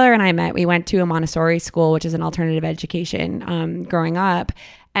Taylor and I met. We went to a Montessori school, which is an alternative education, growing up.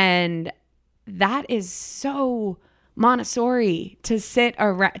 And that is so Montessori, to sit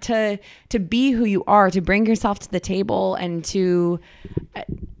around, to be who you are, to bring yourself to the table, and to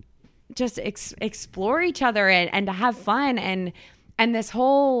just explore each other and to have fun. And this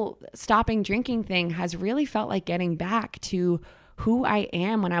whole stopping drinking thing has really felt like getting back to who I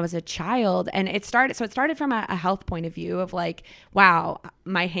am when I was a child. And it started from a health point of view of like, wow,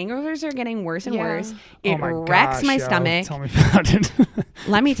 my hangovers are getting worse and worse. It wrecks my stomach. Tell me about it.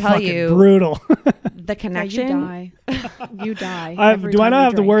 Let me tell you, brutal. the connection. Yeah, you die. Every Do I time not you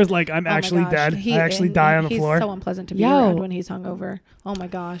have the drink. words like I'm Oh my actually gosh. dead? I actually die on the floor. He's so unpleasant to be Yo. around when he's hungover. Oh my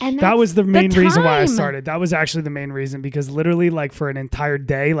gosh. And That was the main reason why I time. started. That was actually the main reason, because literally like for an entire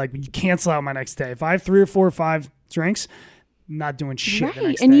day, like you cancel out my next day. If I have 3 or 4 or 5 drinks, not doing shit. The Right.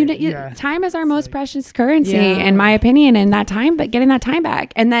 next And day. time is our most precious currency, Yeah. in my opinion, and that time, but getting that time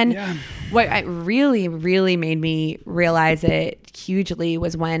back. And then Yeah. what I really, really made me realize it hugely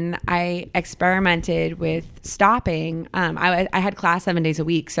was when I experimented with stopping. I had class 7 days a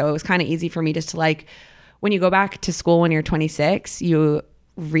week, so it was kind of easy for me just to like, when you go back to school when you're 26, you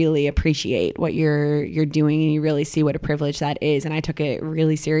really appreciate what you're doing, and you really see what a privilege that is. And I took it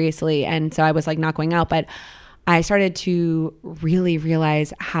really seriously, and so I was like not going out, but I started to really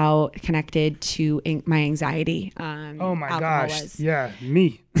realize how connected to my anxiety. Oh my alcohol gosh. was. Yeah.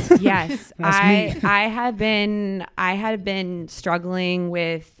 Me. Yes, That's me. I had been struggling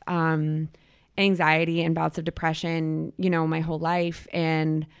with anxiety and bouts of depression, my whole life,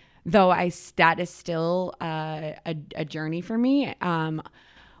 and though that is still a journey for me.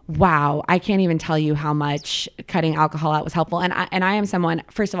 Wow, I can't even tell you how much cutting alcohol out was helpful. And I am someone.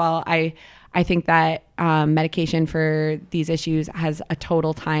 First of all, I think that medication for these issues has a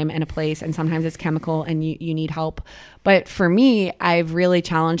total time and a place, and sometimes it's chemical and you need help. But for me, I've really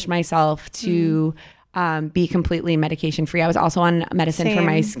challenged myself to be completely medication free. I was also on medicine for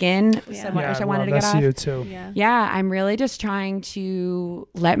my skin, which I wanted to get off. You too. Yeah, I'm really just trying to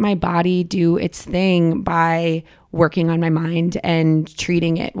let my body do its thing by working on my mind and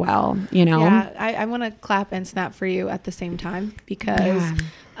treating it well, Yeah, I want to clap and snap for you at the same time, because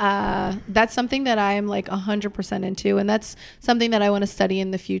that's something that I am like 100% into, and that's something that I want to study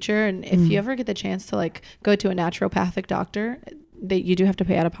in the future. And if you ever get the chance to like go to a naturopathic doctor, you do have to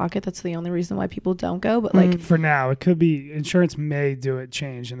pay out of pocket. That's the only reason why people don't go. But like for now, it could be insurance may do it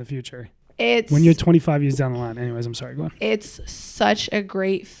change in the future. It's when you're 25 years down the line. Anyways, I'm sorry. Go on. It's such a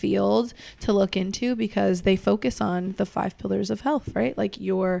great field to look into, because they focus on the 5 pillars of health, right? Like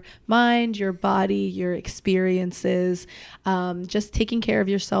your mind, your body, your experiences, just taking care of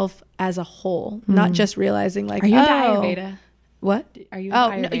yourself as a whole, not just realizing like, are you into Ayurveda? What? Are you?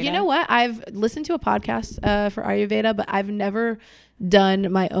 Oh, no, you know what? I've listened to a podcast for Ayurveda, but I've never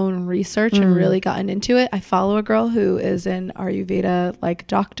done my own research and really gotten into it. I follow a girl who is an Ayurveda like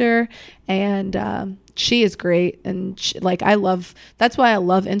doctor, and she is great. And that's why I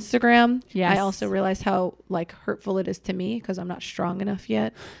love Instagram. Yes. I also realize how like hurtful it is to me, because I'm not strong enough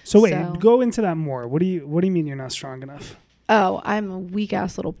yet. So wait, go into that more. What do you mean you're not strong enough? Oh, I'm a weak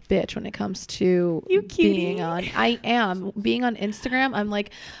ass little bitch when it comes to being on. I am being on Instagram. I'm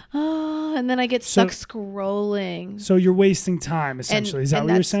like, and then I get stuck scrolling. So you're wasting time, essentially. Is that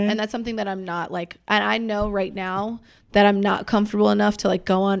what you're saying? And that's something that I'm not like. And I know right now that I'm not comfortable enough to like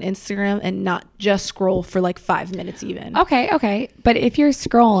go on Instagram and not just scroll for like 5 minutes even. Okay. But if you're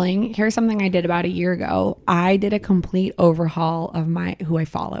scrolling, here's something I did about a year ago. I did a complete overhaul of who I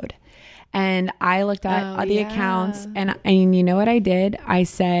followed. And I looked at the accounts, and you know what I did? I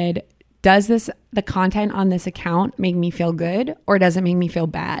said, does the content on this account make me feel good, or does it make me feel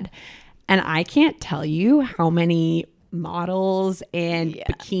bad? And I can't tell you how many models and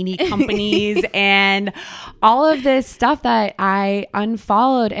bikini companies and all of this stuff that I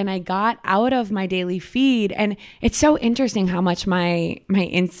unfollowed and I got out of my daily feed. And it's so interesting how much my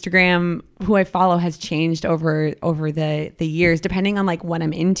Instagram, who I follow, has changed over the years, depending on like what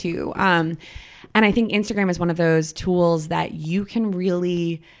I'm into. And I think Instagram is one of those tools that you can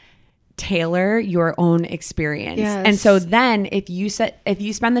really tailor your own experience. Yes. And so then if you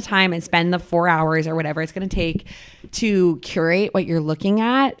spend the time and spend the 4 hours or whatever it's going to take to curate what you're looking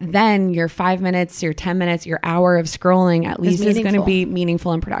at, then your 5 minutes, your 10 minutes, your hour of scrolling at least is going to be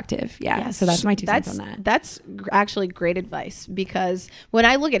meaningful and productive. Yeah. Yes. So that's my 2 cents on that. That's actually great advice, because when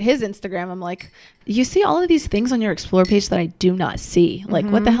I look at his Instagram, I'm like, you see all of these things on your explore page that I do not see. Like,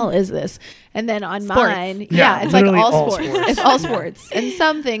 what the hell is this? And then on mine, it's like all sports. It's all sports and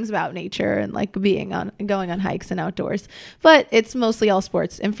some things about nature and like going on hikes and outdoors, but it's mostly all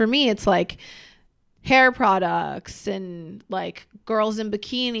sports. And for me, it's like hair products and like girls in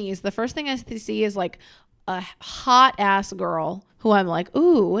bikinis. The first thing I see is like a hot ass girl who I'm like,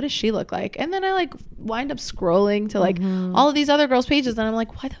 ooh, what does she look like? And then I like wind up scrolling to like all of these other girls' pages, and I'm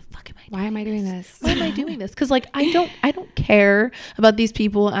like, why the fuck am I doing this? Why am I doing this? Because like I don't care about these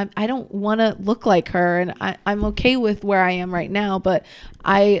people. I don't want to look like her, and I'm okay with where I am right now. But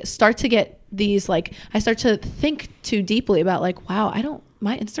I start to get these, like, I start to think too deeply about, like, wow,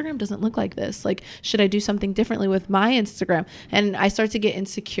 my Instagram doesn't look like this. Like, should I do something differently with my Instagram? And I start to get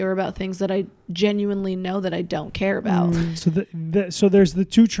insecure about things that I genuinely know that I don't care about. So there's the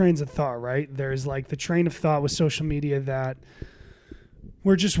two trains of thought, right? There's like the train of thought with social media that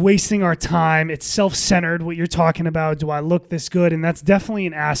we're just wasting our time. It's self-centered, what you're talking about. Do I look this good? And that's definitely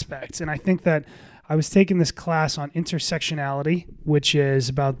an aspect. And I think that I was taking this class on intersectionality, which is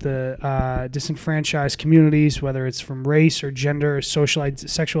about the disenfranchised communities, whether it's from race or gender or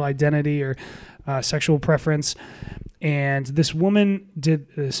sexual identity or sexual preference. And this woman did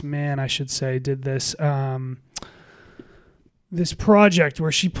this this project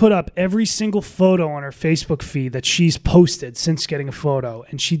where she put up every single photo on her Facebook feed that she's posted since getting a photo.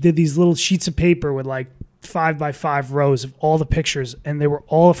 And she did these little sheets of paper with like 5x5 rows of all the pictures, and they were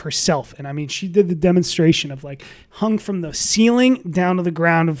all of herself. And I mean, she did the demonstration of like hung from the ceiling down to the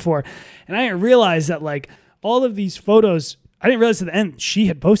ground and floor. And I didn't realize that like all of these photos, I didn't realize at the end she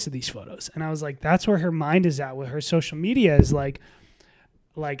had posted these photos. And I was like, that's where her mind is at with her social media, is like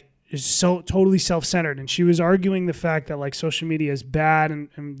is so totally self-centered. And she was arguing the fact that like social media is bad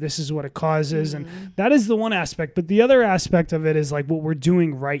and this is what it causes. And that is the one aspect. But the other aspect of it is like what we're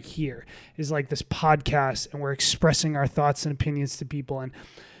doing right here is like this podcast, and we're expressing our thoughts and opinions to people. And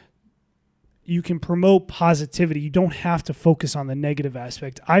you can promote positivity. You don't have to focus on the negative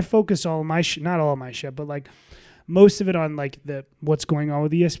aspect. I focus all of my not all of my shit, but like most of it on like what's going on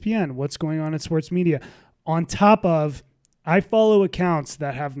with ESPN, what's going on in sports media, on top of I follow accounts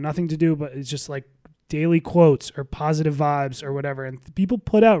that have nothing to do, but it's just like daily quotes or positive vibes or whatever. And people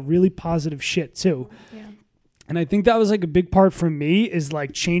put out really positive shit too. Yeah. And I think that was like a big part for me, is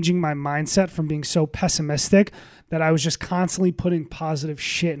like changing my mindset from being so pessimistic that I was just constantly putting positive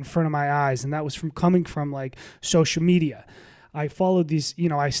shit in front of my eyes. And that was coming from like social media. I followed these,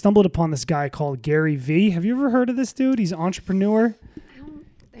 I stumbled upon this guy called Gary V. Have you ever heard of this dude? He's an entrepreneur.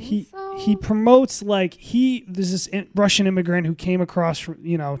 He promotes like there's this Russian immigrant who came across from,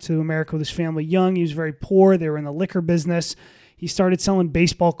 to America with his family young. He was very poor. They were in the liquor business. He started selling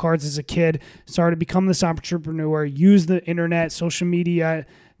baseball cards as a kid, started to become this entrepreneur, used the internet, social media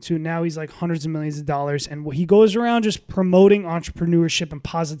to now he's like hundreds of millions of dollars. And he goes around just promoting entrepreneurship and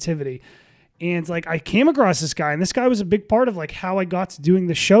positivity. And like I came across this guy, and this guy was a big part of like how I got to doing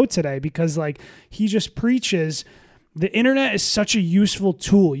the show today, because like he just preaches the internet is such a useful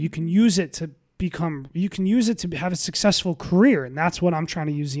tool. You can use it to have a successful career. And that's what I'm trying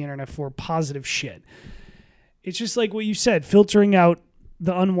to use the internet for, positive shit. It's just like what you said, filtering out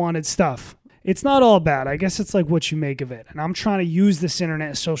the unwanted stuff. It's not all bad. I guess it's like what you make of it. And I'm trying to use this internet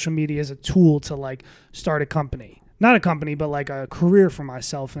and social media as a tool to like start a company. Not a company, but like a career for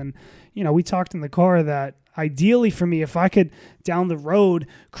myself. And, we talked in the car that ideally for me, if I could down the road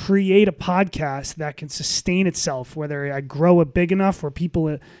create a podcast that can sustain itself, whether I grow it big enough where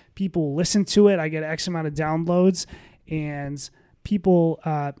people listen to it, I get X amount of downloads, and people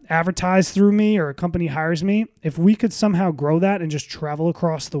advertise through me, or a company hires me, if we could somehow grow that and just travel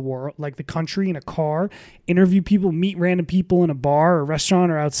across the world, like the country in a car, interview people, meet random people in a bar or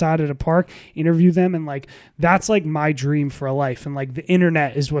restaurant or outside at a park, interview them. And like, that's like my dream for a life. And like the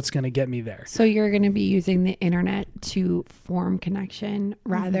internet is what's going to get me there. So you're going to be using the internet to form connection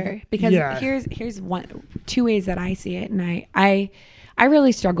rather, because here's two ways that I see it. And I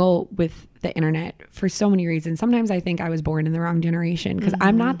really struggle with the internet for so many reasons. Sometimes I think I was born in the wrong generation, because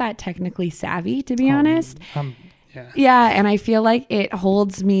I'm not that technically savvy, to be honest. Yeah. And I feel like it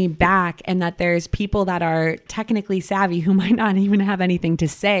holds me back, and that there's people that are technically savvy who might not even have anything to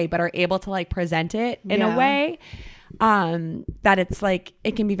say, but are able to like present it in a way that it's like,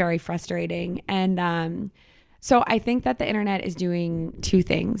 it can be very frustrating. And so I think that the internet is doing two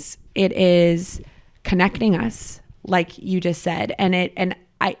things. It is connecting us, like you just said. And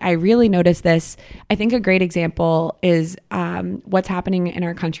I really noticed this. I think a great example is what's happening in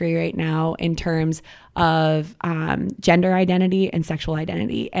our country right now in terms of gender identity and sexual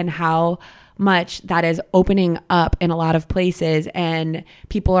identity, and how much that is opening up in a lot of places, and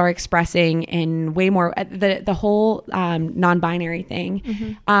people are expressing in way more the whole non-binary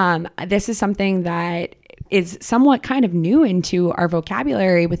thing. This is something that is somewhat kind of new into our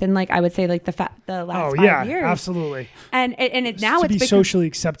vocabulary within, like, I would say, like the last 5 years. Absolutely. And it's now to it's be socially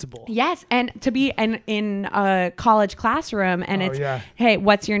acceptable. Yes, and to be in a college classroom, and hey,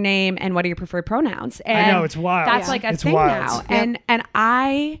 what's your name and what are your preferred pronouns? And I know, it's wild. That's like a thing now. Yep. And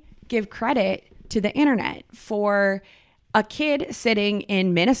I give credit to the internet for a kid sitting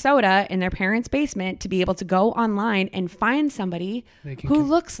in Minnesota in their parents' basement to be able to go online and find somebody who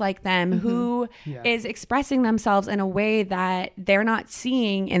looks like them, who is expressing themselves in a way that they're not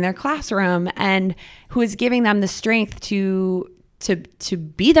seeing in their classroom, and who is giving them the strength to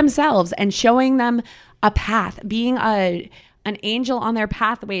be themselves and showing them a path, being an angel on their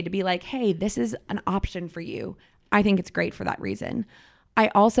pathway to be like, hey, this is an option for you. I think it's great for that reason. I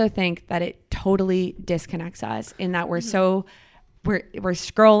also think that it totally disconnects us in that we're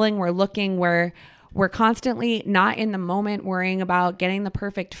scrolling, we're looking, we're constantly not in the moment, worrying about getting the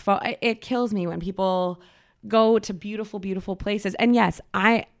perfect photo. It kills me when people go to beautiful, beautiful places. And yes,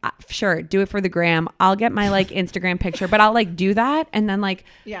 I sure do it for the gram. I'll get my like Instagram picture, but I'll like do that and then like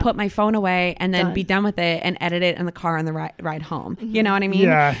put my phone away and then be done with it and edit it in the car on the ride home. You know what I mean?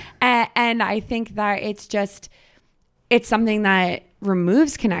 Yeah. And I think that it's something that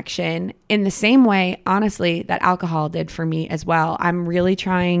removes connection in the same way, honestly, that alcohol did for me as well. I'm really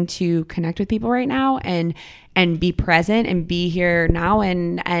trying to connect with people right now and be present and be here now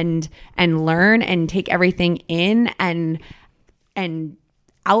and learn and take everything in and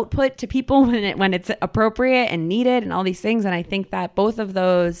output to people when it's appropriate and needed and all these things. And I think that both of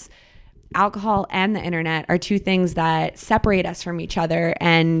those, alcohol and the internet, are two things that separate us from each other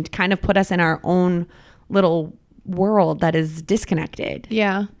and kind of put us in our own little world that is disconnected.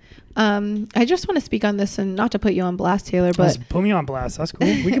 Yeah. I just want to speak on this, and not to put you on blast, Taylor, but put me on blast. That's cool.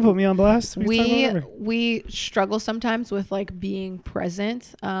 We can put me on blast. We struggle sometimes with like being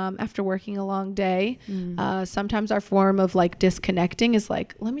present after working a long day. Sometimes our form of like disconnecting is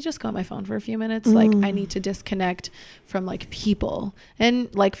like, let me just go on my phone for a few minutes. Like I need to disconnect from like people.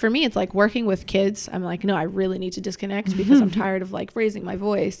 And like for me, it's like working with kids. I'm like, no, I really need to disconnect because I'm tired of like raising my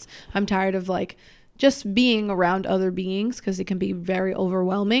voice. I'm tired of like just being around other beings because it can be very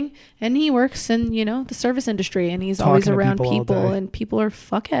overwhelming. And he works in, the service industry, and he's always around people and people are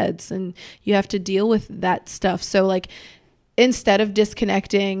fuckheads, and you have to deal with that stuff. So like, instead of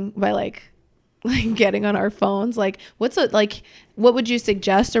disconnecting by like getting on our phones, like what would you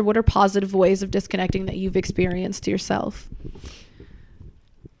suggest, or what are positive ways of disconnecting that you've experienced yourself?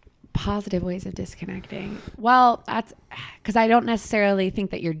 Positive ways of disconnecting. Well, that's because I don't necessarily think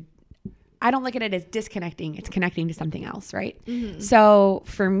that I don't look at it as disconnecting. It's connecting to something else, right? So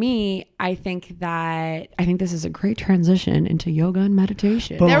for me, I think this is a great transition into yoga and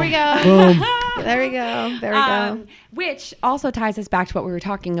meditation. Boom. There we go. Boom. There we go. Which also ties us back to what we were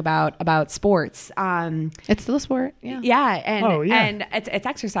talking about sports. It's still a sport. Yeah. Yeah. And it's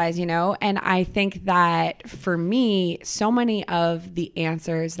exercise, and I think that for me, so many of the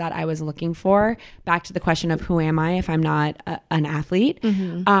answers that I was looking for, back to the question of who am I if I'm not an athlete,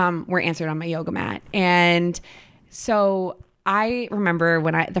 were answered on my yoga mat. And so I remember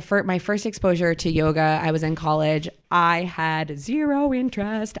when my first exposure to yoga, I was in college. I had zero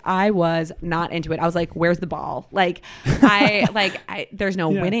interest. I was not into it. I was like, where's the ball? Like, there's no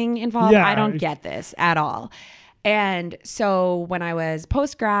winning involved. Yeah. I don't get this at all. And so when I was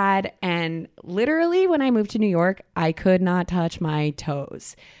post-grad, and literally when I moved to New York, I could not touch my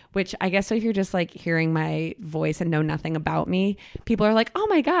toes, which I guess if you're just like hearing my voice and know nothing about me, people are like, oh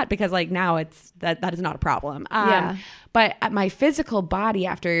my God, because like now it's that is not a problem. But at my physical body,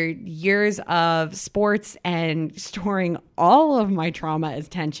 after years of sports and storing all of my trauma as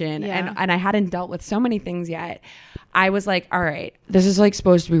tension, and I hadn't dealt with so many things yet, I was like, all right, this is like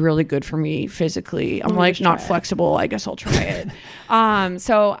supposed to be really good for me physically. I'm like not flexible. I guess I'll try it.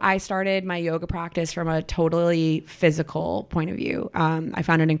 So I started my yoga practice from a totally physical point of view. I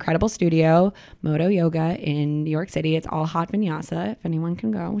found an incredible studio, Moto Yoga, in New York City. It's all hot vinyasa. If anyone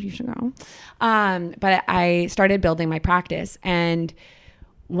can go, you should go. But I started building my practice. And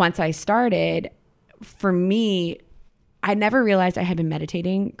once I started, for me, I never realized I had been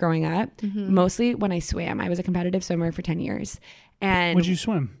meditating growing up, mostly when I swam. I was a competitive swimmer for 10 years. And would you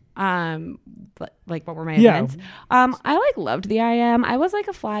swim? Like what were my events? I loved the IM. I was like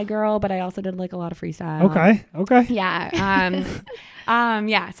a fly girl, but I also did like a lot of freestyle. Okay. Yeah.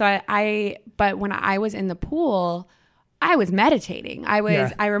 Yeah. So but when I was in the pool, I was meditating.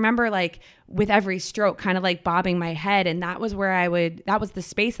 I remember like with every stroke kind of like bobbing my head. And that was where that was the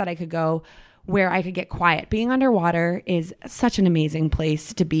space that I could go where I could get quiet. Being underwater is such an amazing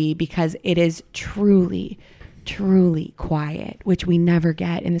place to be because it is truly, truly quiet, which we never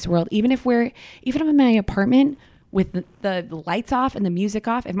get in this world. Even if I'm in my apartment with the lights off and the music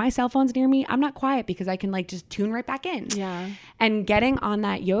off, if my cell phone's near me, I'm not quiet because I can like just tune right back in. Yeah. And getting on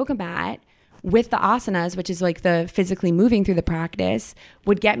that yoga mat with the asanas, which is like the physically moving through the practice,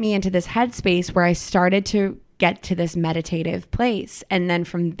 would get me into this headspace where I started to get to this meditative place. And then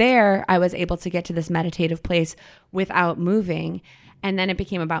from there, I was able to get to this meditative place without moving. And then it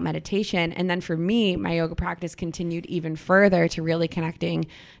became about meditation. And then for me, my yoga practice continued even further to really connecting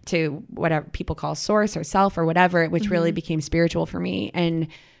to whatever people call source or self or whatever, which really became spiritual for me. And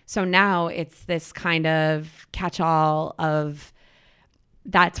so now it's this kind of catch-all of,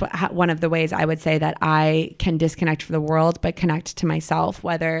 that's one of the ways I would say that I can disconnect from the world, but connect to myself,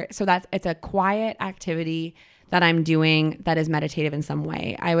 it's a quiet activity that I'm doing that is meditative in some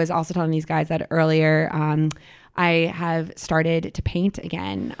way. I was also telling these guys that earlier, I have started to paint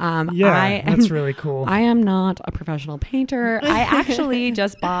again. That's really cool. I am not a professional painter. I actually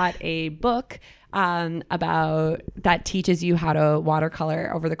just bought a book about that teaches you how to watercolor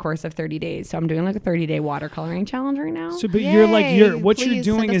over the course of 30 days. So I'm doing like a 30-day watercoloring challenge right now. So, but what you're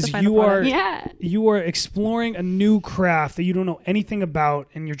doing is you are exploring a new craft that you don't know anything about,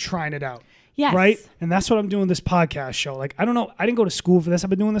 and you're trying it out. Yes. Right. And that's what I'm doing with this podcast show. Like, I don't know. I didn't go to school for this. I've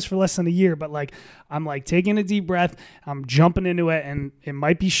been doing this for less than a year, but like, I'm like taking a deep breath. I'm jumping into it, and it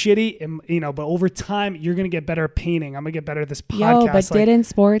might be shitty, and, but over time you're going to get better at painting. I'm going to get better at this podcast. But didn't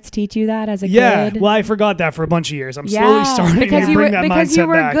sports teach you that as a kid? Yeah. Well, I forgot that for a bunch of years. I'm slowly starting to bring that mindset back. Because you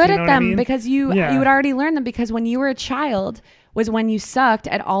were good at them. I mean? Because you would already learn them. Because when you were a child was when you sucked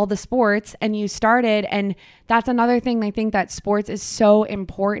at all the sports and you started. And that's another thing. I think that sports is so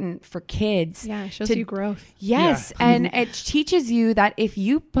important for kids. Yeah, it shows you growth. Yes. Yeah. And it teaches you that if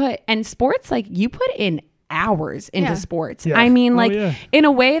you and sports, like you put in hours into sports. Yeah. I mean, in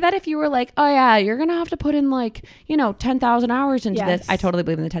a way that if you were like, oh yeah, you're going to have to put in 10,000 hours into this. I totally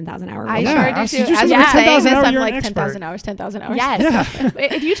believe in the 10,000 hour rule. I sure do too. As you're saying this, I'm like 10,000 hours, 10,000 hours. Yes. Yeah.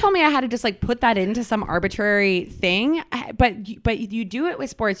 If you told me I had to just like put that into some arbitrary thing, but you do it with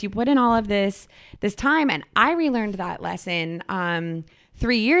sports, you put in all of this time. And I relearned that lesson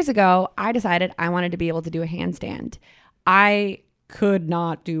 3 years ago. I decided I wanted to be able to do a handstand. I could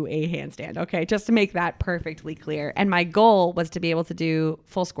not do a handstand. Okay. Just to make that perfectly clear. And my goal was to be able to do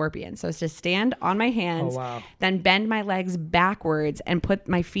full scorpion. So it's to stand on my hands, then bend my legs backwards and put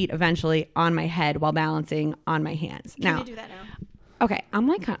my feet eventually on my head while balancing on my hands. Can you do that now? Okay, I'm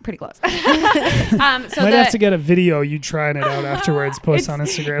like pretty close. Might have to get a video you trying it out afterwards, post on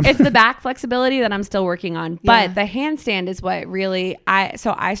Instagram. It's the back flexibility that I'm still working on. But the handstand is what really I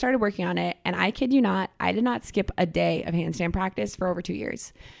started working on it, and I kid you not, I did not skip a day of handstand practice for over 2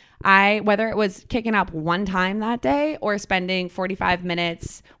 years. Whether it was kicking up one time that day or spending 45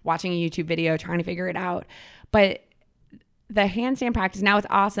 minutes watching a YouTube video trying to figure it out. But the handstand practice, now it's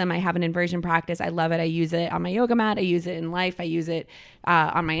awesome. I have an inversion practice. I love it. I use it on my yoga mat. I use it in life. I use it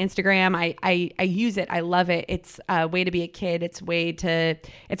on my Instagram. I use it. I love it. It's a way to be a kid. It's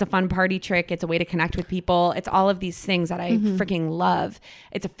a fun party trick. It's a way to connect with people. It's all of these things that I freaking love.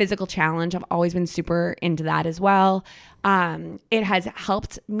 It's a physical challenge. I've always been super into that as well. It has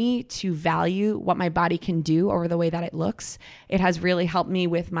helped me to value what my body can do over the way that it looks. It has really helped me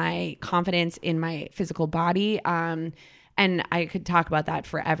with my confidence in my physical body. And I could talk about that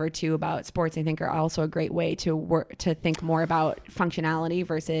forever too, about sports. I think are also a great way to think more about functionality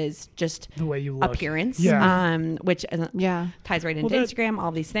versus just the way you look. Appearance, which ties right into Instagram,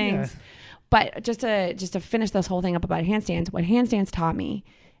 all these things. Yeah. But just to finish this whole thing up about handstands, what handstands taught me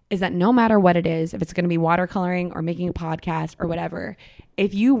is that no matter what it is, if it's going to be watercoloring or making a podcast or whatever,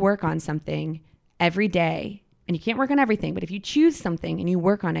 if you work on something every day, and you can't work on everything, but if you choose something and you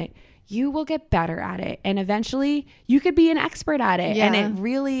work on it, you will get better at it. And eventually you could be an expert at it. Yeah. And it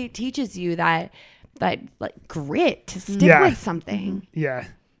really teaches you that like grit to stick with something. Yeah.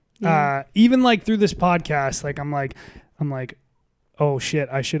 Even like through this podcast, like I'm like, oh shit,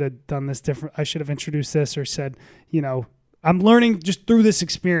 I should have done this different. I should have introduced this or said, I'm learning just through this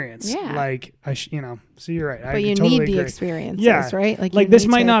experience. Yeah. Like so you're right. But you totally need the agree. experiences, right? Like this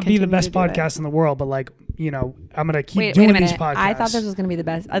might not be the best podcast in the world, but like, I'm going to keep doing these podcasts. I thought this was going to be the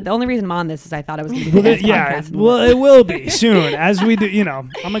best. The only reson I'm on this is I thought it was going to be the best podcast in the world. Well, it will be soon as we do, I'm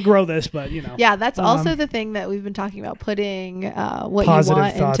going to grow this, but Yeah, that's also the thing that we've been talking about, putting what you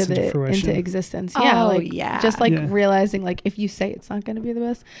want into existence. Just realizing like if you say it's not going to be the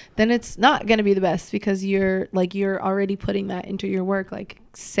best, then it's not going to be the best because you're already putting that into your work. Like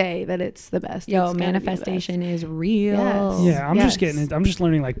say that it's the best. Manifestation is real. Yes. Yeah, I'm just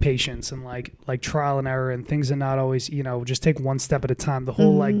learning like patience and like trial and error and things are not always, just take one step at a time. The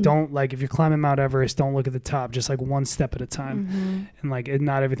whole don't if you're climbing Mount Everest, don't look at the top, just like one step at a time. And like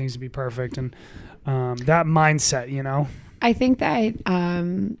not everything's to be perfect and that mindset, I think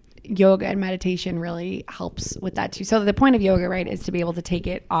that yoga and meditation really helps with that too. So the point of yoga, right, is to be able to take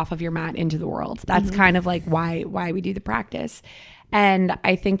it off of your mat into the world. That's kind of like why we do the practice. And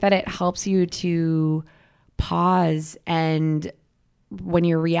I think that it helps you to pause and when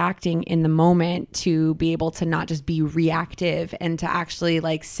you're reacting in the moment to be able to not just be reactive and to actually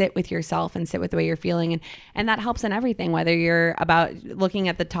like sit with yourself and sit with the way you're feeling. And that helps in everything, whether you're about looking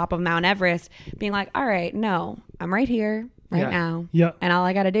at the top of Mount Everest, being like, all right, no, I'm right here right now. Yeah. And all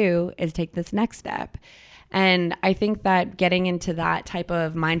I got to do is take this next step. And I think that getting into that type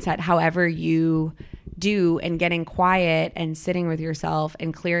of mindset, however you do, and getting quiet and sitting with yourself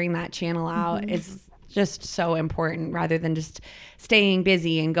and clearing that channel out is just so important, rather than just staying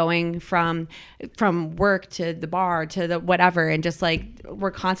busy and going from work to the bar to the whatever, and just like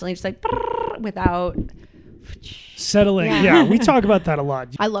we're constantly just like without settling. Yeah, we talk about that a lot.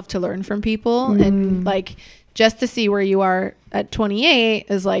 I love to learn from people, and like just to see where you are at 28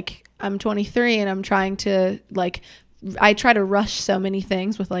 is like I'm 23 and I'm trying to like I try to rush so many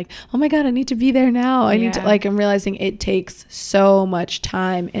things with like, oh my God, I need to be there now. I need to like, I'm realizing it takes so much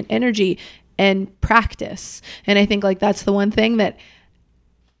time and energy and practice. And I think like that's the one thing that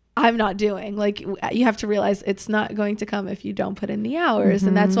I'm not doing. Like you have to realize it's not going to come if you don't put in the hours.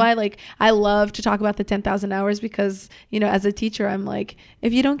 And that's why like I love to talk about the 10,000 hours, because, you know, as a teacher, I'm like,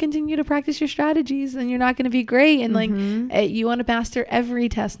 if you don't continue to practice your strategies, then you're not going to be great. And like you want to master every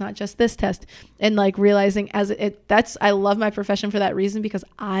test, not just this test. And like realizing I love my profession for that reason, because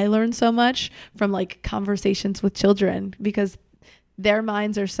I learn so much from like conversations with children, because their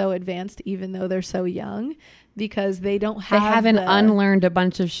minds are so advanced even though they're so young, because they haven't unlearned a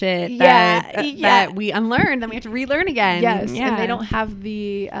bunch of shit that we unlearned, then we have to relearn again. And they don't have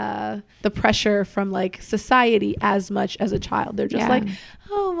the pressure from like society as much as a child. They're just like,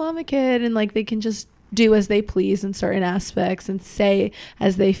 oh well, I'm a kid, and like they can just do as they please in certain aspects and say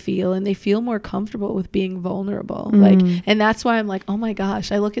as they feel, and they feel more comfortable with being vulnerable. Like, and that's why I'm like, oh my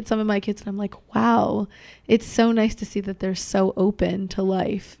gosh, I look at some of my kids and I'm like, wow, it's so nice to see that they're so open to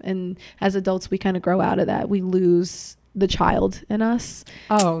life. And as adults, we kind of grow out of that. We lose the child in us.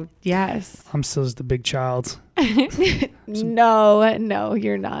 Oh yes. I'm still just the big child. No,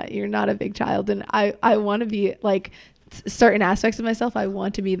 you're not a big child. And I want to be like, certain aspects of myself, I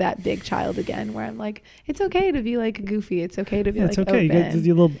want to be that big child again, where I'm like, it's okay to be like goofy, it's okay to be like, it's okay, open. You got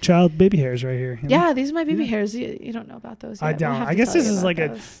your little child baby hairs right here, you know? These are my baby hairs. You don't know about those yet. I don't. I guess this is like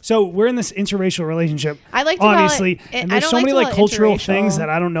so we're in this interracial relationship, I like to obviously call it, and there's so many like cultural things that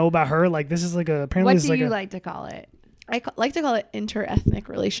I don't know about her. Like this is like apparently what do you like to call it? I like to call it interethnic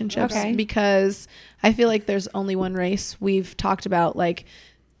relationships, because I feel like there's only one race. We've talked about like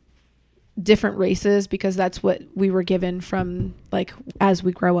different races because that's what we were given from, like, as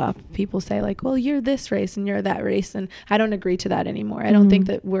we grow up. People say like, well, you're this race and you're that race, and I don't agree to that anymore. I don't think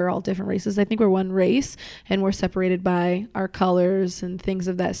that we're all different races. I think we're one race, and we're separated by our colors and things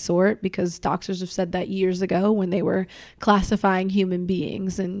of that sort, because doctors have said that years ago when they were classifying human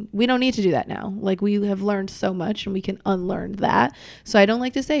beings, and we don't need to do that now. Like, we have learned so much and we can unlearn that. So I don't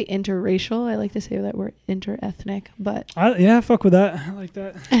like to say interracial. I like to say that we're interethnic. But I fuck with that. I like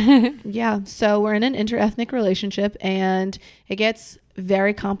that. Yeah, so we're in an interethnic relationship, and it gets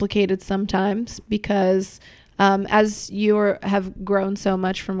very complicated sometimes because as you have grown so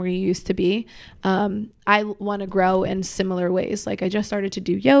much from where you used to be, I want to grow in similar ways. Like, I just started to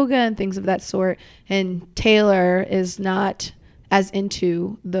do yoga and things of that sort, and Taylor is not as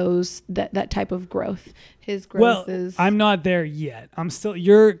into that type of growth. His growth is... I'm not there yet. I'm still...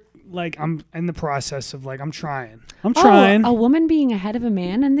 I'm in the process of, like, I'm trying. Oh, a woman being ahead of a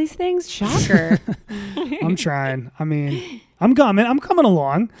man in these things? Shocker. I'm trying. I mean, I'm coming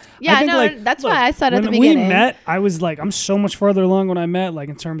along. Yeah, I know. That's why I said at the beginning. When we met, I was like, I'm so much farther along when I met, like,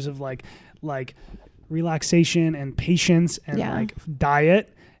 in terms of, like relaxation and patience and, like,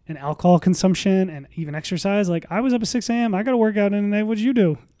 diet and alcohol consumption and even exercise. Like, I was up at 6 a.m. I got to work out in the day. What'd you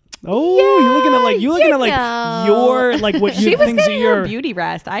do? Oh, yeah, you're looking at your, like, what you she was things getting her beauty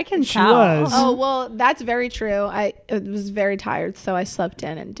rest. I can tell. Was. Oh, well, that's very true. I was very tired, so I slept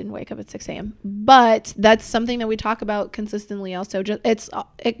in and didn't wake up at 6 a.m. But that's something that we talk about consistently. Also,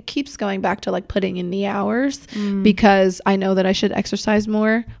 it keeps going back to, like, putting in the hours, because I know that I should exercise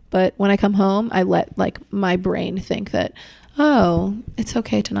more. But when I come home, I let, like, my brain think that, oh, it's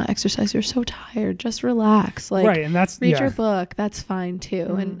okay to not exercise. You're so tired. Just relax. Like, right, and read your book. That's fine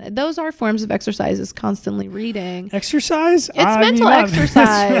too. And those are forms of exercise. Is constantly reading. Exercise? It's mental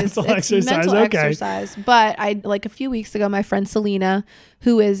exercise. It's mental exercise. But a few weeks ago, my friend Selena,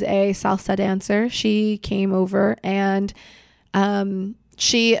 who is a salsa dancer, she came over, and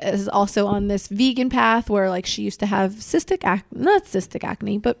she is also on this vegan path where, like, she used to have not cystic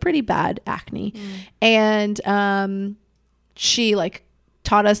acne, but pretty bad acne. And she, like,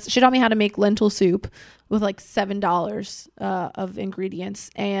 taught me how to make lentil soup with, like, $7 of ingredients,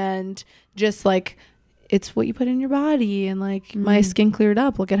 and just, like, it's what you put in your body, and like my skin cleared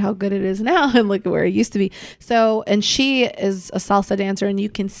up, look at how good it is now, and look at where it used to be. So, and she is a salsa dancer, and you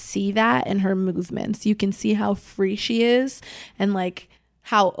can see that in her movements. You can see how free she is, and like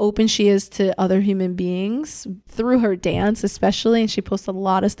how open she is to other human beings through her dance, especially. And she posts a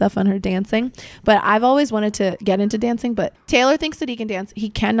lot of stuff on her dancing. But I've always wanted to get into dancing, but Taylor thinks that he can dance. He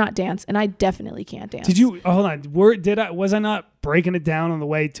cannot dance, and I definitely can't dance. Did you, hold on, was I not breaking it down on the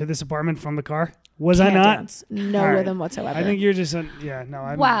way to this apartment from the car? Was Can't I not? dance. No All rhythm whatsoever. I think you're just, yeah, no.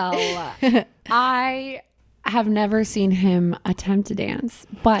 I'm, Well, I have never seen him attempt to dance,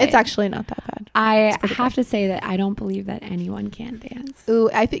 but it's actually not that bad. I have to say that I don't believe that anyone can dance. Ooh,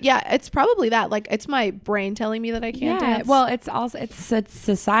 I think, yeah, it's probably that. Like, it's my brain telling me that I can't dance. Well, it's also it's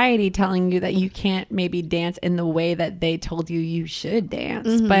society telling you that you can't maybe dance in the way that they told you should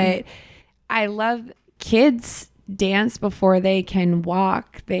dance. But I love kids dance before they can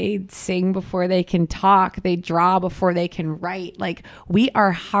walk. They sing before they can talk. They draw before they can write. Like, we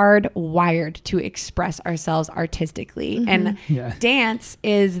are hardwired to express ourselves artistically. And dance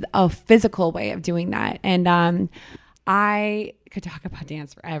is a physical way of doing that. And I could talk about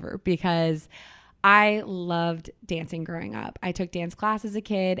dance forever because I loved dancing growing up. I took dance class as a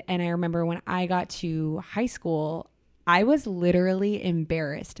kid, and I remember when I got to high school, I was literally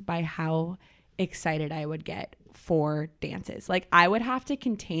embarrassed by how excited I would get for dances. Like, I would have to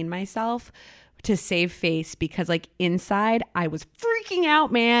contain myself to save face because like inside I was freaking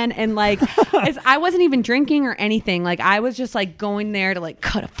out, man. And like I wasn't even drinking or anything. Like, I was just like going there to like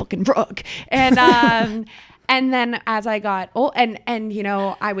cut a fucking rug. And and then as I got old, and you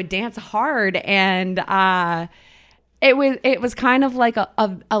know, I would dance hard, and it was kind of like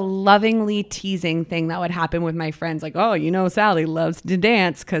a lovingly teasing thing that would happen with my friends. Like, oh, you know, Sally loves to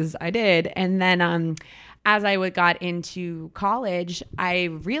dance, because I did. And then as I got into college, I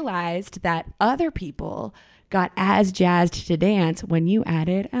realized that other people got as jazzed to dance when you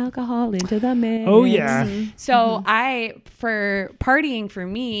added alcohol into the mix. Oh, yeah. So for partying, for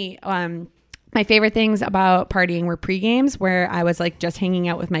me, my favorite things about partying were pre-games, where I was like just hanging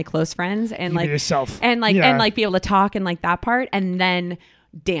out with my close friends and like yourself and like be able to talk and like that part, and then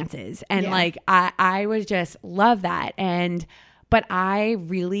dances. And like I was just love that. But I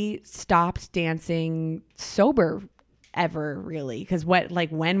really stopped dancing sober ever, really, because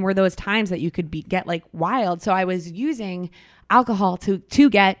when were those times that you could get like wild? So I was using alcohol to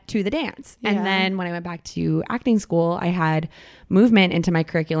get to the dance. And then when I went back to acting school, I had movement into my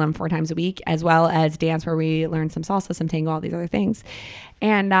curriculum 4 times a week, as well as dance, where we learned some salsa, some tango, all these other things.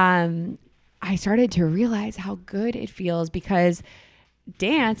 And I started to realize how good it feels, because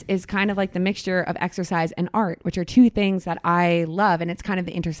dance is kind of like the mixture of exercise and art, which are 2 things that I love. And it's kind of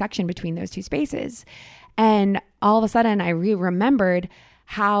the intersection between those 2 spaces. And all of a sudden I remembered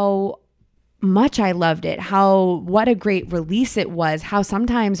how much I loved it, what a great release it was, how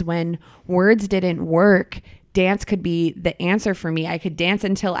sometimes when words didn't work, dance could be the answer for me. I could dance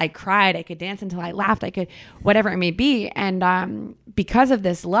until I cried. I could dance until I laughed. I could, whatever it may be. And because of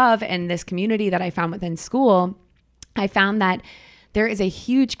this love and this community that I found within school, I found that there is a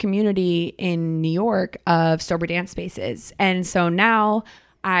huge community in New York of sober dance spaces. And so now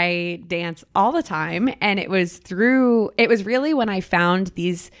I dance all the time. And it was really when I found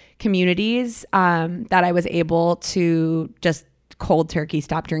these communities that I was able to just cold turkey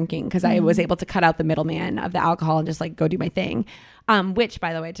stop drinking, because I was able to cut out the middleman of the alcohol and just like go do my thing. Which,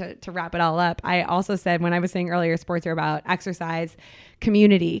 by the way, to wrap it all up, I also said when I was saying earlier, sports are about exercise.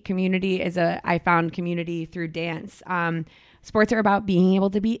 Community is I found community through dance. Sports are about being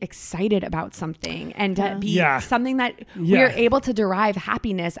able to be excited about something and to be something that we're able to derive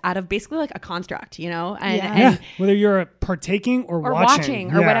happiness out of, basically like a construct, you know, and whether you're partaking or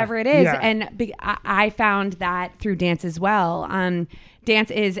watching or whatever it is. And I found that through dance as well.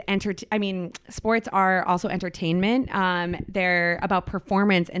 Dance is sports are also entertainment. They're about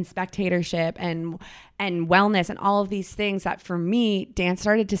performance and spectatorship and wellness and all of these things that, for me, dance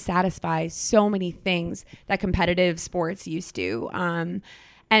started to satisfy so many things that competitive sports used to.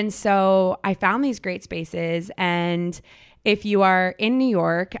 And so I found these great spaces. And if you are in New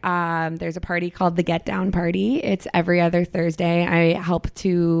York, there's a party called the Get Down Party. It's every other Thursday. I help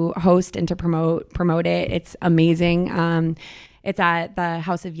to host and to promote it. It's amazing. It's at the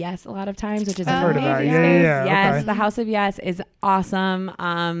House of Yes a lot of times, which is I've heard about it. Yes, Okay. The House of Yes is awesome.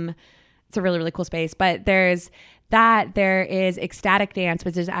 It's a really, really cool space. But there is ecstatic dance,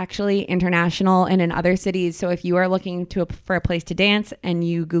 which is actually international and in other cities. So if you are looking for a place to dance and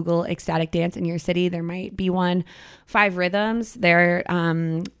you Google ecstatic dance in your city, there might be one. 5 Rhythms, their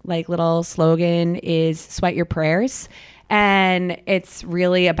like little slogan is "Sweat Your Prayers," and it's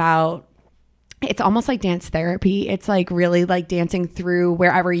really about it's almost like dance therapy. It's like really like dancing through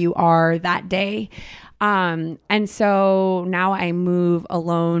wherever you are that day. And so now I move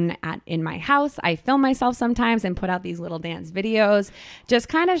alone in my house. I film myself sometimes and put out these little dance videos, just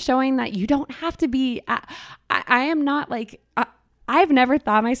kind of showing that you don't have to be, I am not like, I've never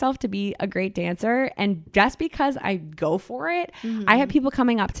thought myself to be a great dancer. And just because I go for it, I have people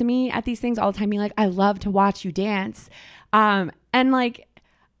coming up to me at these things all the time being like, I love to watch you dance. And like,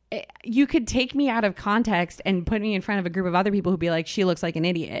 you could take me out of context and put me in front of a group of other people who'd be like, she looks like an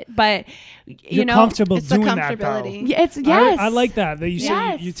idiot. But you're comfortable doing that though. It's yes. I like that you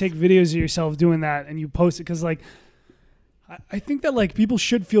say you take videos of yourself doing that and you post it, because like I think that like people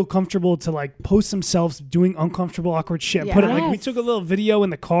should feel comfortable to like post themselves doing uncomfortable, awkward shit. Put it like, we took a little video in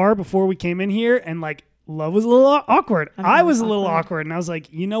the car before we came in here, and like love was a little awkward. I was a little awkward, and I was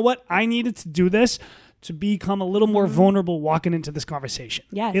like, you know what? I needed to do this to become a little more vulnerable walking into this conversation.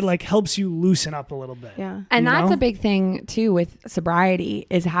 Yes. It like helps you loosen up a little bit. Yeah. And that's a big thing too with sobriety,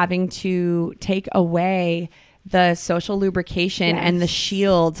 is having to take away the social lubrication and the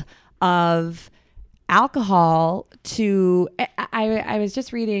shield of alcohol to, I was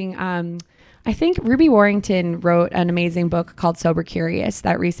just reading, I think Ruby Warrington wrote an amazing book called Sober Curious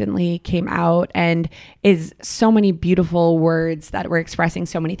that recently came out, and is so many beautiful words that were expressing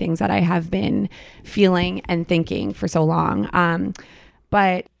so many things that I have been feeling and thinking for so long.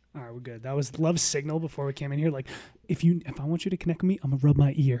 But all right, we're good. That was Love's signal before we came in here. Like, if I want you to connect with me, I'm gonna rub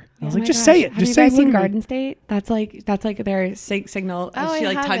my ear. I was like, just say it. Have just you say guys it. seen Garden State? That's like their signal. Oh, she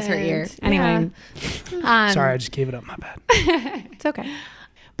I like tugs her ear. haven't. Anyway, Sorry, I just gave it up. My bad. It's okay.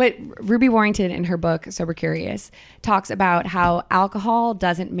 But Ruby Warrington in her book, Sober Curious, talks about how alcohol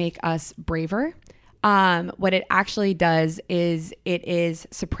doesn't make us braver. What it actually does is it is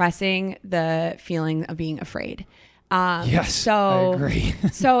suppressing the feeling of being afraid. Yes, so, I agree.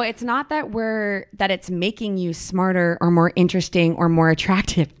 So it's not that it's making you smarter or more interesting or more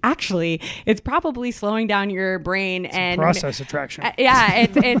attractive. Actually, it's probably slowing down your brain and process attraction.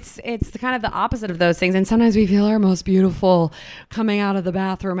 It's kind of the opposite of those things. And sometimes we feel our most beautiful coming out of the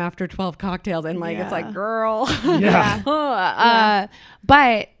bathroom after 12 cocktails, and like it's like, girl,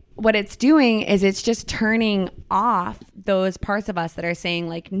 but what it's doing is it's just turning off those parts of us that are saying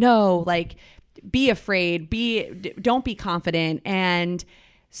like, no, like, be afraid, don't be confident. And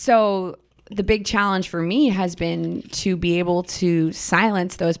so the big challenge for me has been to be able to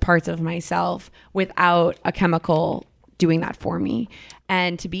silence those parts of myself without a chemical doing that for me,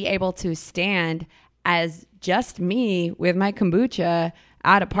 and to be able to stand as just me with my kombucha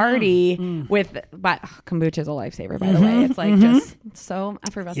at a party but kombucha is a lifesaver, by the way. It's like just so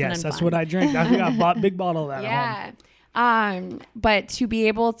effervescent. Yes, and that's fun. what I drink. We got a big bottle of that at home. But to be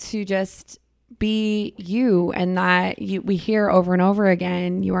able to just be you, and that we hear over and over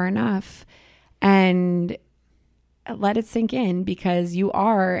again, you are enough, and let it sink in, because you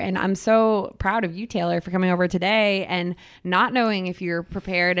are. And I'm so proud of you, Taylor, for coming over today and not knowing if you're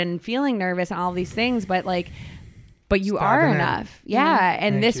prepared and feeling nervous and all these things, but you are enough. Yeah.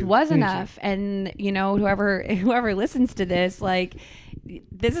 And Thank this you. was Thank enough. You. And you know, whoever listens to this, like,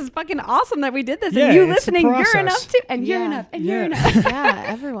 this is fucking awesome that we did this. Yeah, and you it's listening, the you're enough too. And you're Yeah. enough. And Yeah. you're enough. Yeah,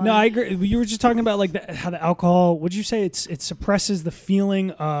 everyone. No, I agree. You were just talking about like how the alcohol, would you say it suppresses the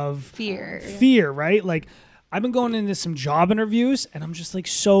feeling of fear, right? Like, I've been going into some job interviews and I'm just like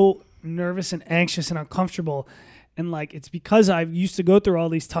so nervous and anxious and uncomfortable. And like, it's because I used to go through all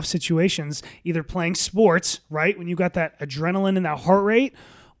these tough situations, either playing sports, right? When you got that adrenaline and that heart rate,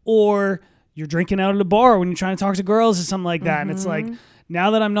 or you're drinking out at a bar when you're trying to talk to girls or something like that. And it's like,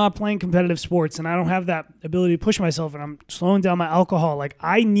 now that I'm not playing competitive sports and I don't have that ability to push myself and I'm slowing down my alcohol, like,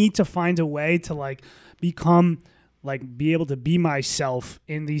 I need to find a way to like be able to be myself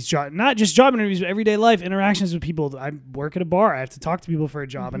in these not just job interviews, but everyday life interactions with people. I work at a bar. I have to talk to people for a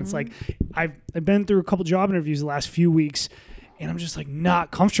job. And it's like, I've been through a couple job interviews the last few weeks and I'm just like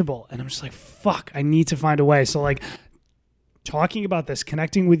not comfortable. And I'm just like, fuck, I need to find a way. So like, talking about this,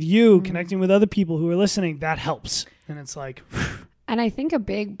 connecting with you, connecting with other people who are listening, that helps. And it's like, and I think a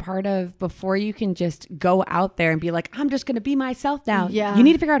big part of, before you can just go out there and be like, I'm just going to be myself now. Yeah. You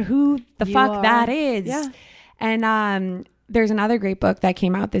need to figure out who the You fuck are. that is. Yeah. And there's another great book that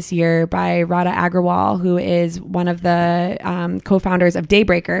came out this year by Radha Agrawal, who is one of the co-founders of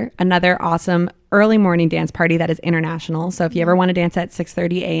Daybreaker, another awesome early morning dance party that is international. So if you ever want to dance at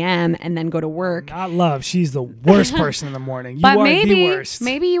 6:30 a.m. and then go to work. not Love. She's the worst person in the morning. You But are maybe, the worst.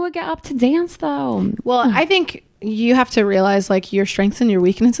 maybe you would get up to dance though. Well, I think you have to realize like your strengths and your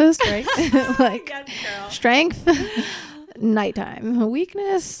weaknesses, right? Like strength. nighttime.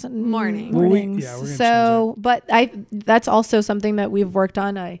 Weakness, Morning. mornings. Yeah, we're gonna So, but that's also something that we've worked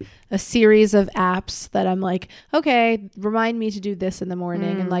on. A series of apps that I'm like, okay, remind me to do this in the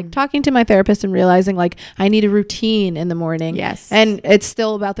morning, and like talking to my therapist and realizing like I need a routine in the morning. Yes. And it's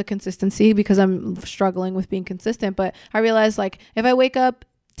still about the consistency because I'm struggling with being consistent. But I realize like if I wake up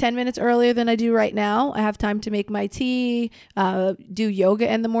 10 minutes earlier than I do right now, I have time to make my tea, do yoga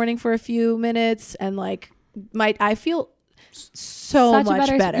in the morning for a few minutes, and like I feel so Such much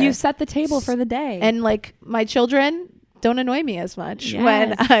a better. You set the table for the day. And like my children don't annoy me as much Yes.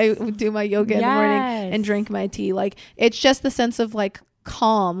 when I do my yoga in the morning Yes. and drink my tea. Like it's just the sense of like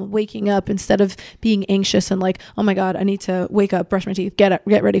calm waking up instead of being anxious and like, oh my God, I need to wake up, brush my teeth, get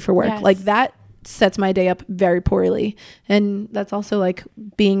ready for work. Yes. Like that sets my day up very poorly. And that's also like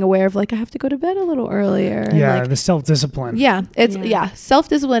being aware of like I have to go to bed a little earlier. And Yeah, like, the self-discipline. yeah,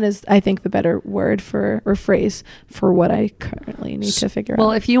 self-discipline is I think the better word for or phrase for what I currently need to figure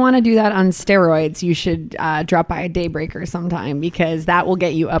Well, out. if you want to do that on steroids, you should drop by a Daybreaker sometime, because that will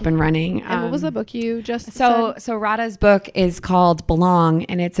get you up and running. And what was the book you just So said? so Radha's book is called Belong,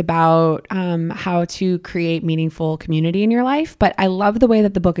 and it's about how to create meaningful community in your life. But I love the way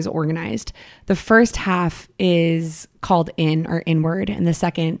that the book is organized. The first half is called In or Inward, and the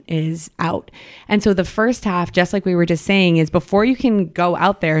second is Out. And so the first half, just like we were just saying, is before you can go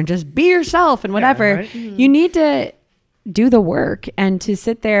out there and just be yourself and whatever, right? you need to do the work and to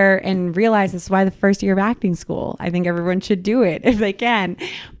sit there and realize this is why the first year of acting school, I think everyone should do it if they can,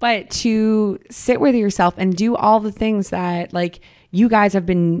 but to sit with yourself and do all the things that like you guys have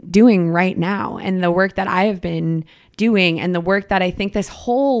been doing right now, and the work that I have been doing, and the work that I think this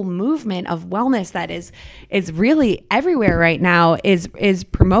whole movement of wellness that is really everywhere right now is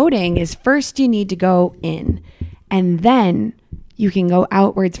promoting is first you need to go in, and then you can go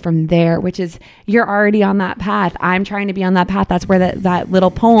outwards from there, which is you're already on that path. I'm trying to be on that path. That's where that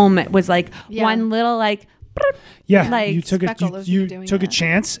little poem was like one little like Yeah, like you took speckle of you doing a that.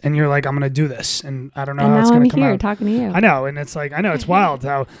 chance, and you're like, I'm gonna do this, and I don't know and how it's now I'm gonna come here out. talking to you. I know, and it's like I know it's wild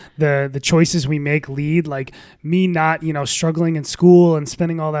how the choices we make lead. Like me not struggling in school and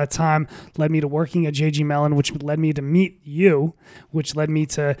spending all that time led me to working at JG Mellon, which led me to meet you, which led me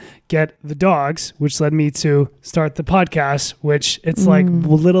to get the dogs, which led me to start the podcast. Which it's like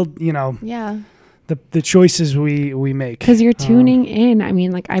little Yeah. the choices we make. Because you're tuning in. I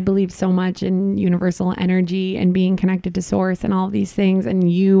mean, like I believe so much in universal energy and being connected to source and all of these things. And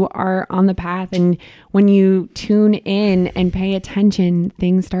you are on the path. And when you tune in and pay attention,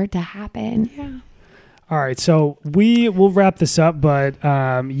 things start to happen. Yeah. All right, so we will wrap this up, but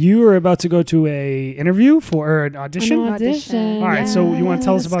you are about to go to a interview for an audition. Audition. All right, so you want to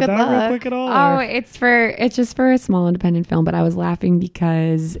tell us Yes, about good that real luck. quick at all? Oh, or- it's just for a small independent film, but I was laughing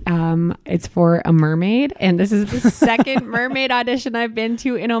because it's for a mermaid, and this is the second mermaid audition I've been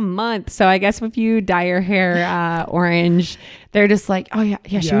to in a month. So I guess if you dye your hair orange, they're just like, oh yeah,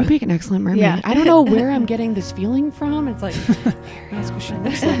 she Yeah. would make an excellent mermaid. Yeah. I don't know where I'm getting this feeling from. It's like, That's 'cause she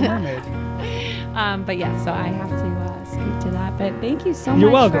looks like a mermaid. but yeah, so I have to speak to that. But thank you so much. You're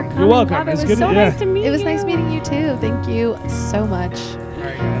for welcome. coming. You're welcome. Love, it It's was good so to- nice yeah. to meet you. It was nice meeting you too. Thank you so much. All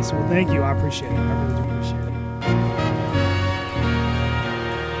right, guys. Well, thank you. I appreciate it. I really do appreciate it.